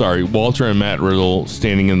and Matt Riddle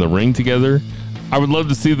standing in the ring together. I would love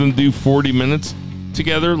to see them do 40 minutes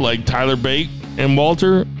together, like Tyler Bate and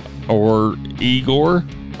Walter, or Igor,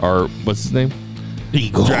 or what's his name?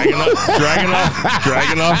 Igor. Dragunov.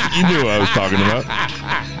 You knew what I was talking about.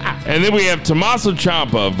 And then we have Tommaso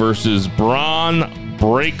Ciampa versus Braun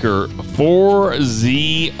Breaker for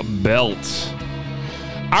the belt.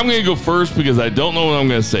 I'm going to go first because I don't know what I'm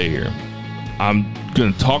going to say here. I'm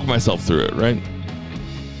going to talk myself through it, right?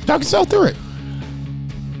 Talk yourself through it.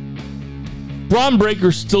 Braun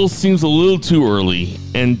Breaker still seems a little too early,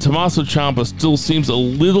 and Tommaso Ciampa still seems a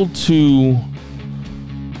little too...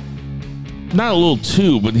 Not a little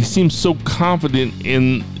too, but he seems so confident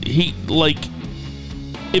in...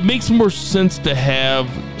 It makes more sense to have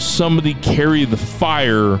somebody carry the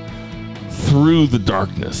fire through the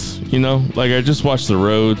darkness, you know? Like, I just watched The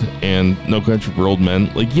Road and No Country for Old Men.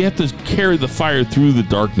 Like, you have to carry the fire through the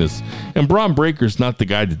darkness, and Braun Breaker's not the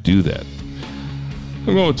guy to do that.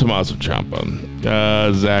 I'm going with Tommaso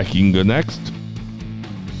Ciampa. Zach, you can go next.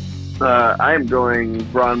 I am going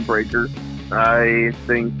Braun Breaker. I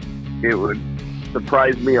think it would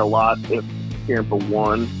surprise me a lot if Ciampa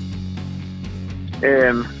won.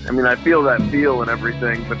 And, I feel that feel and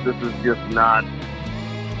everything, but this is just not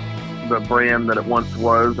the brand that it once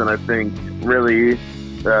was, and I think really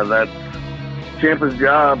that's Ciampa's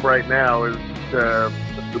job right now is to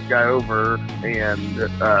put this guy over and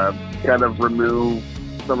kind of remove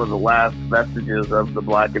some of the last vestiges of the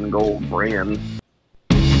black and gold brand.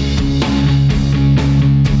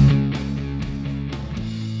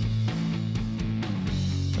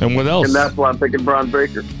 And what else? And that's why I'm picking Braun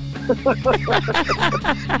Breaker. All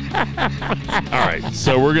right,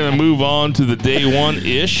 so we're going to move on to the day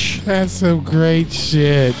one-ish. That's some great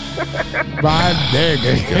shit. My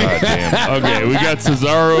nigga. God damn. Okay, we got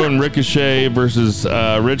Cesaro and Ricochet versus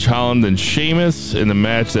Rich Holland and Sheamus in a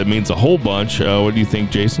match that means a whole bunch. What do you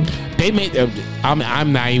think, Jason? They made...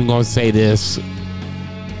 I'm not even going to say this.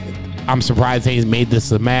 I'm surprised they made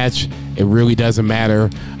this a match. It really doesn't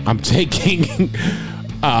matter. I'm taking...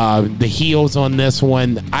 the heels on this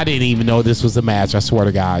one. I didn't even know this was a match. I swear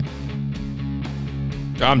to God.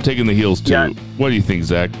 I'm taking the heels too. Yeah. What do you think,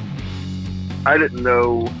 Zach? I didn't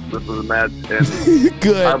know this was a match, and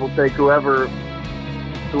good. I will take whoever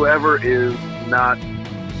is not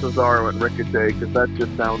Cesaro and Ricochet, because that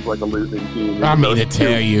just sounds like a losing team. I mean to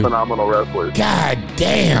tell you, phenomenal wrestlers. God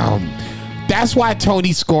damn. That's why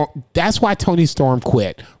Tony Storm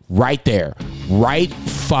quit. Right there. Right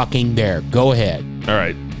fucking there. Go ahead. All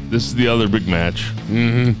right. This is the other big match.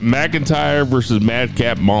 McIntyre versus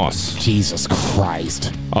Madcap Moss. Jesus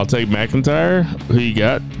Christ. I'll take McIntyre. Who you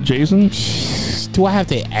got, Jason? Do I have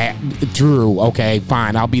to Drew? Okay,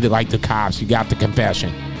 fine. I'll be like the cops. You got the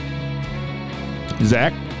confession.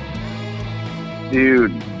 Zach?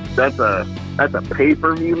 Dude, that's a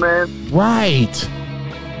pay-per-view, man. Right.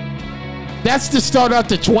 That's the start of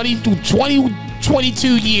the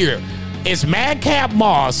 2022 year. It's Madcap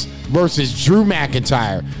Moss versus Drew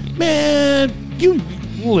McIntyre. Man, you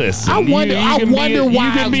listen. I wonder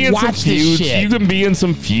why I watch this shit. You can be in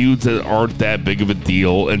some feuds that aren't that big of a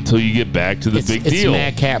deal until you get back to the big deal. It's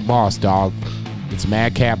Madcap Moss, dog. It's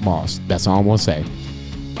Madcap Moss. That's all I'm gonna say.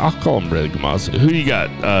 I'll call him Red Moss. Who you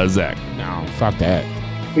got, Zach? No, fuck that.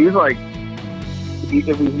 He's like,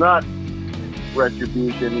 if he's not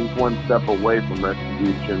Retribution, he's one step away from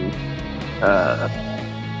Retribution.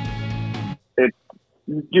 If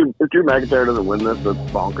Drew McIntyre doesn't win this, that's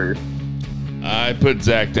bonkers. I put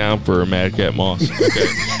Zach down for Madcap Moss. Okay.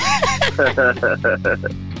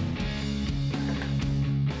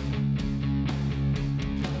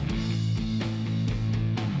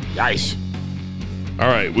 Nice. All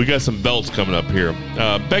right, we got some belts coming up here.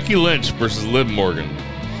 Becky Lynch versus Liv Morgan.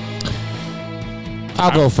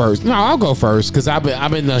 I'll go first. No, I'll go first because I've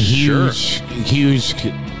been a huge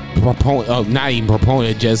proponent. Oh, not even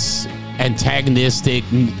proponent, just antagonistic.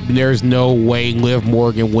 There's no way Liv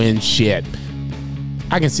Morgan wins shit.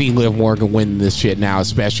 I can see Liv Morgan winning this shit now,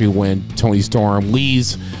 especially when Toni Storm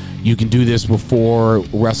leaves. You can do this before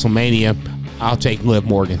WrestleMania. I'll take Liv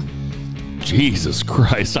Morgan. Jesus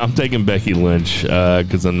Christ. I'm taking Becky Lynch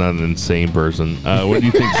because I'm not an insane person. What do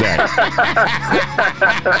you think, Zach?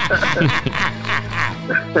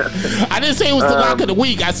 I didn't say it was the lock of the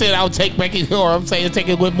week. I said I would take Becky, or I'm saying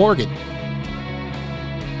taking Liv Morgan.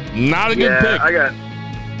 Not a good pick.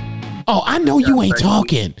 Oh, I know you ain't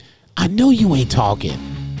talking. I know you ain't talking.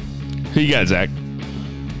 Who you got, Zach?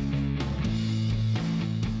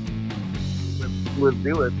 Let's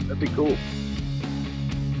do it. That'd be cool.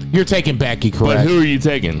 You're taking Becky, correct? But who are you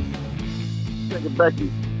taking? Taking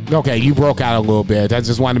Becky. Okay, you broke out a little bit. I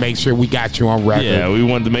just wanted to make sure we got you on record. Yeah, we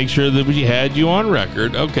wanted to make sure that we had you on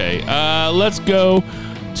record. Okay, let's go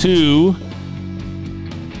to...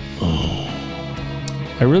 Oh,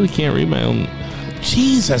 I really can't read my own...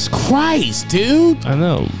 Jesus Christ, dude. I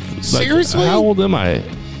know. Seriously? How old am I?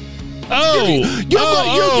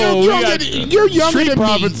 You're younger than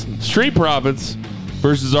me. Street Profits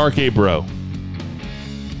versus RK Bro.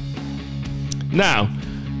 Now,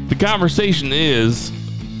 the conversation is,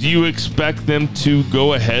 do you expect them to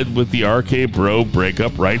go ahead with the RK Bro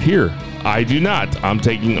breakup right here? I do not. I'm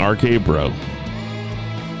taking RK Bro.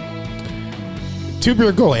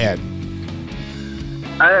 Tuber, go ahead.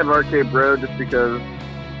 I have RK Bro just because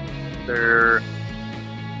they're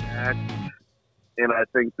act, and I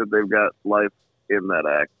think that they've got life in that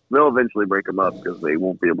act. They'll eventually break them up because they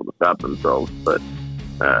won't be able to stop themselves. But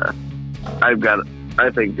I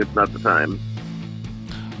think it's not the time.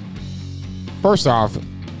 First off,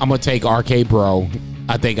 I'm gonna take RK Bro.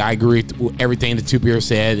 I think I agree with everything that Tuber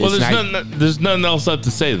said. Well, there's nothing else left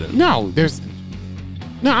to say then. No,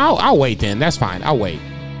 I'll wait then. That's fine. I'll wait.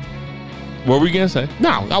 What were we gonna say?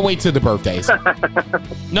 No, I'll wait till the birthdays.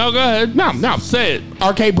 No, go ahead. No. Say it.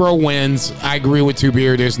 RK Bro wins. I agree with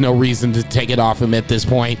Tuber. There's no reason to take it off him at this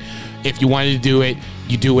point. If you wanted to do it,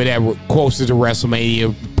 you do it at closer to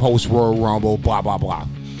WrestleMania, post Royal Rumble, blah blah blah.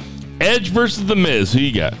 Edge versus The Miz. Who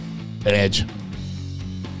you got? Edge.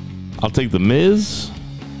 I'll take The Miz.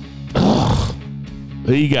 Ugh.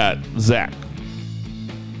 Who you got? Zach.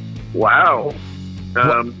 Wow.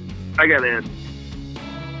 I got Edge.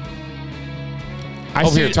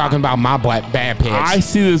 Over here talking about my bad picks. I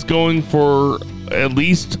see this going for at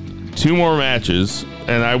least 2 more matches,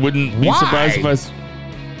 and I wouldn't be surprised if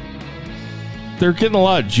they're getting a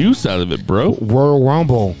lot of juice out of it, bro. Royal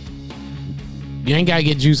Rumble. You ain't got to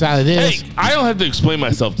get juice out of this. Hey, I don't have to explain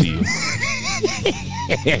myself to you.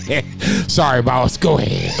 Sorry, boss. Go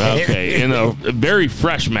ahead. Okay, in a very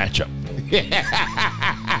fresh matchup,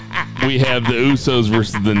 we have the Usos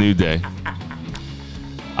versus the New Day.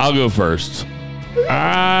 I'll go first.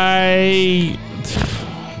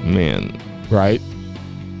 Man. Right.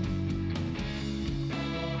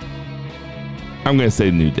 I'm going to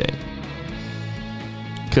say New Day.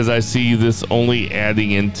 Because I see this only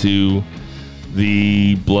adding into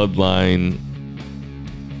the bloodline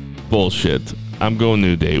bullshit. I'm going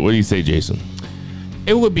New Day. What do you say, Jason?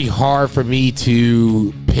 It would be hard for me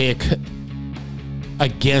to pick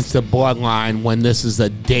against the bloodline when this is a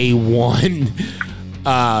day one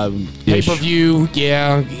pay-per-view.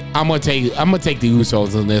 Yeah, I'm gonna take the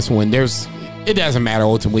Usos on this one. it doesn't matter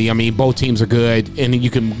ultimately. I mean, both teams are good, and you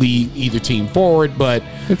can lead either team forward, but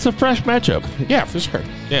It's a fresh matchup. yeah, for sure.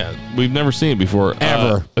 Yeah, we've never seen it before.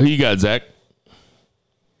 Ever. Who you got, Zach?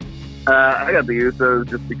 I got the Usos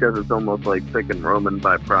just because it's almost like picking Roman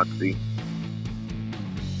by proxy.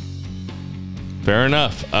 Fair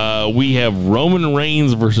enough. We have Roman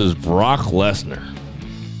Reigns versus Brock Lesnar.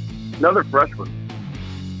 Another freshman.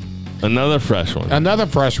 Another fresh one. Another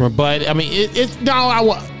freshman, but I mean, it's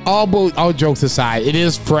no. All jokes aside, it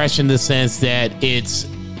is fresh in the sense that it's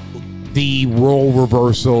the role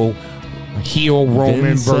reversal, heel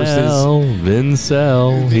Roman versus.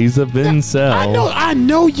 Vincel. He's a Vincel. I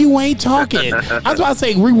know you ain't talking. I was about to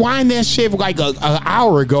say, rewind that shit like an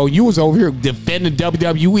hour ago. You was over here defending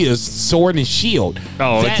WWE as sword and shield.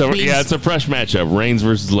 Oh, That means- it's a fresh matchup. Reigns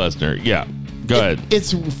versus Lesnar. Yeah. Go ahead.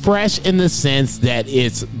 It's fresh in the sense that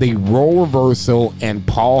it's the role reversal and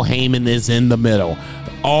Paul Heyman is in the middle.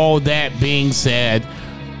 All that being said,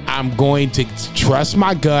 I'm going to trust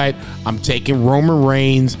my gut. I'm taking Roman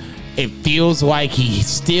Reigns. It feels like he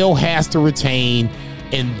still has to retain,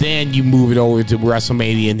 and then you move it over to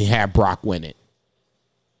WrestleMania and have Brock win it.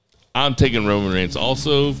 I'm taking Roman Reigns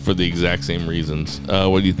also for the exact same reasons.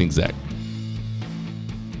 What do you think, Zach?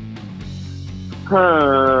 I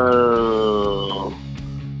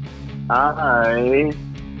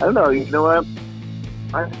don't know. You know what?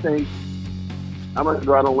 I think I'm going to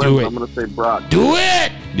go out on a Do limb. it. I'm going to say Brock. Do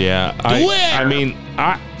it! Yeah. Do it! I mean,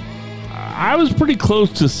 I was pretty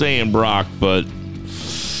close to saying Brock, but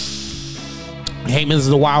Heyman's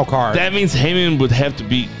the wild card. that means Heyman would have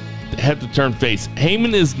to turn face.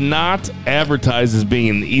 Heyman is not advertised as being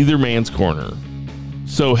in either man's corner.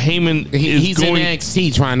 So Heyman is He's going... in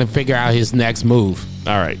NXT trying to figure out his next move.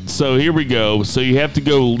 All right, so here we go. So you have to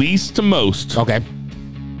go least to most. Okay.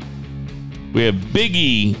 We have Big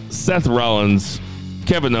E, Seth Rollins,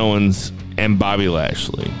 Kevin Owens, and Bobby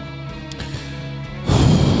Lashley.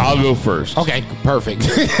 I'll go first. Okay, perfect.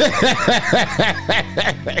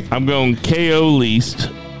 I'm going KO least,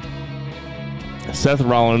 Seth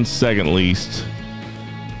Rollins second least,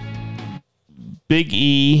 Big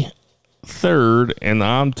E third, and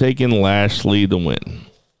I'm taking Lashley to win.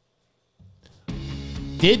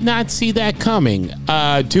 Did not see that coming.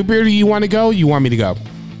 Two Beard, do you want to go? You want me to go?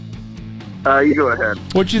 You go ahead.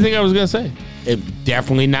 What do you think I was going to say?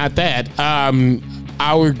 Definitely not that.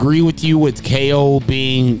 I would agree with you with KO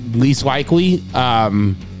being least likely.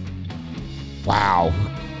 Wow.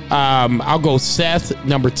 I'll go Seth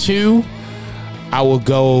number 2. I will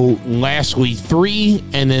go Lashley 3,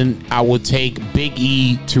 and then I will take Big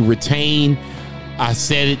E to retain. I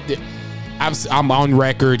said it. I'm on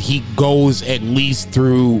record. He goes at least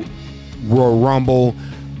through Royal Rumble.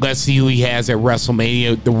 Let's see who he has at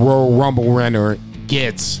WrestleMania. The Royal Rumble winner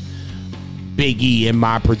gets Big E in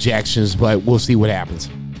my projections, but we'll see what happens.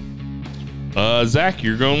 Zach,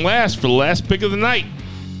 you're going last for the last pick of the night.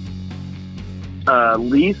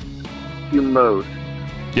 Least to most.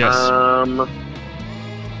 Yes.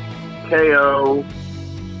 KO,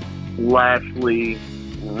 Lashley,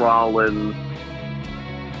 Rollins,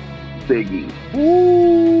 Biggie.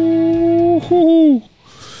 Ooh.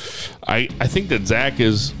 I think that Zach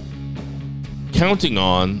is counting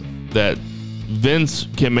on that Vince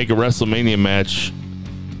can make a WrestleMania match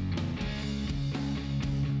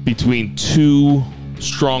between two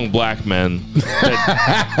strong black men that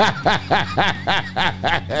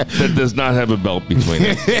does not have a belt between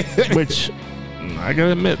it, which I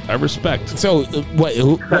gotta admit I respect. So what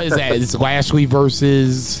is that? It's Lashley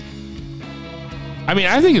versus... I mean,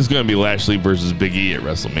 I think it's going to be Lashley versus Big E at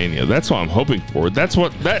WrestleMania. That's what I'm hoping for. That's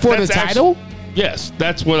what For that's the title? Yes,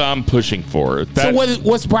 that's what I'm pushing for. So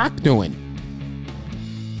what's Brock doing?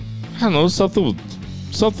 I don't know, something with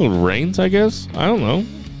Reigns, I guess. I don't know.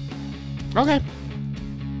 Okay.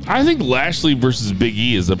 I think Lashley versus Big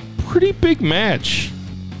E is a pretty big match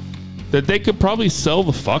that they could probably sell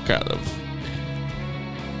the fuck out of.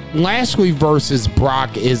 Lashley versus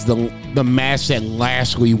Brock is the match that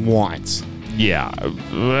Lashley wants. Yeah,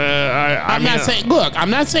 I'm not saying. Look, I'm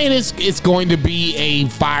not saying it's going to be a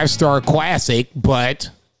 5-star classic, but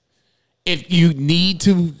if you need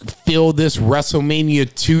to fill this WrestleMania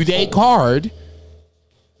 2-day card,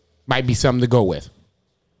 might be something to go with.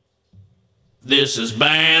 This is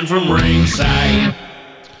banned from ringside.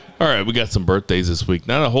 All right, we got some birthdays this week.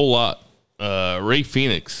 Not a whole lot. Ray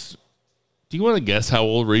Phoenix. Do you want to guess how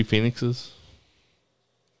old Ray Phoenix is?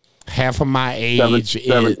 Half of my age is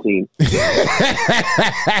 17.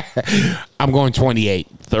 I'm going 28.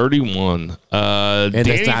 31.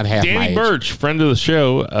 that's not half my Danny age. Burch, friend of the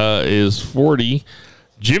show, is 40.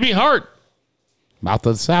 Jimmy Hart, Mouth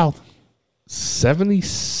of the South.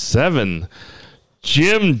 77.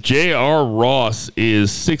 Jim J.R. Ross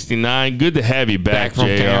is 69. Good to have you back, from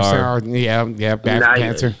JR. cancer. Yeah, back from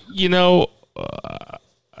cancer. You know,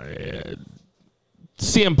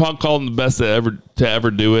 CM Punk called him the best to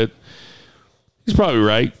ever do it. He's probably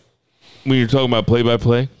right when you're talking about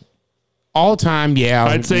play-by-play. All time, yeah.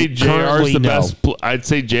 I'd say JR is the best. I'd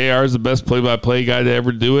say JR is the best play-by-play guy to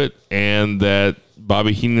ever do it, and that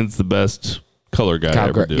Bobby Heenan's the best color guy to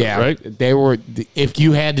ever do it. Right? They were. If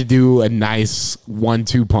you had to do a nice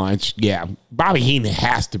 1-2 punch, yeah, Bobby Heenan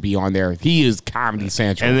has to be on there. He is Comedy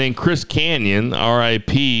Central. And then Chris Kanyon,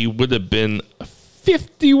 R.I.P., would have been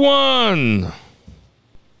 51.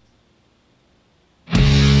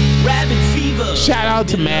 Shout out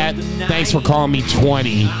to Matt. Thanks for calling me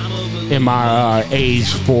 20 in my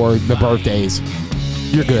age for the birthdays.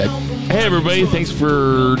 You're good. Hey, everybody. Thanks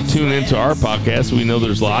for tuning into our podcast. We know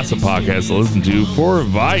there's lots of podcasts to listen to. For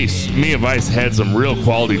Vice, me and Vice had some real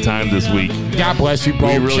quality time this week. God bless you,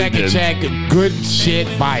 bro. Really check. Good shit,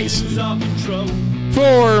 Vice.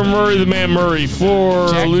 For Murray the Man Murray, for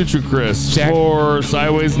Check. Lucha Chris, Check. for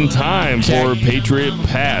Sideways in Time, Check. for Patriot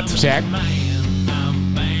Pat. Check.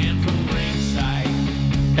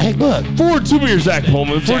 Hey, look. For Tubier Zach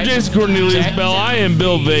Pullman, for Check. Jason Cornelius Check. Bell, I am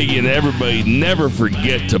Bill Vega, and everybody never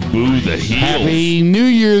forget to boo the heels. Happy New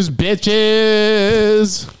Year's,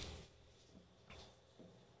 bitches.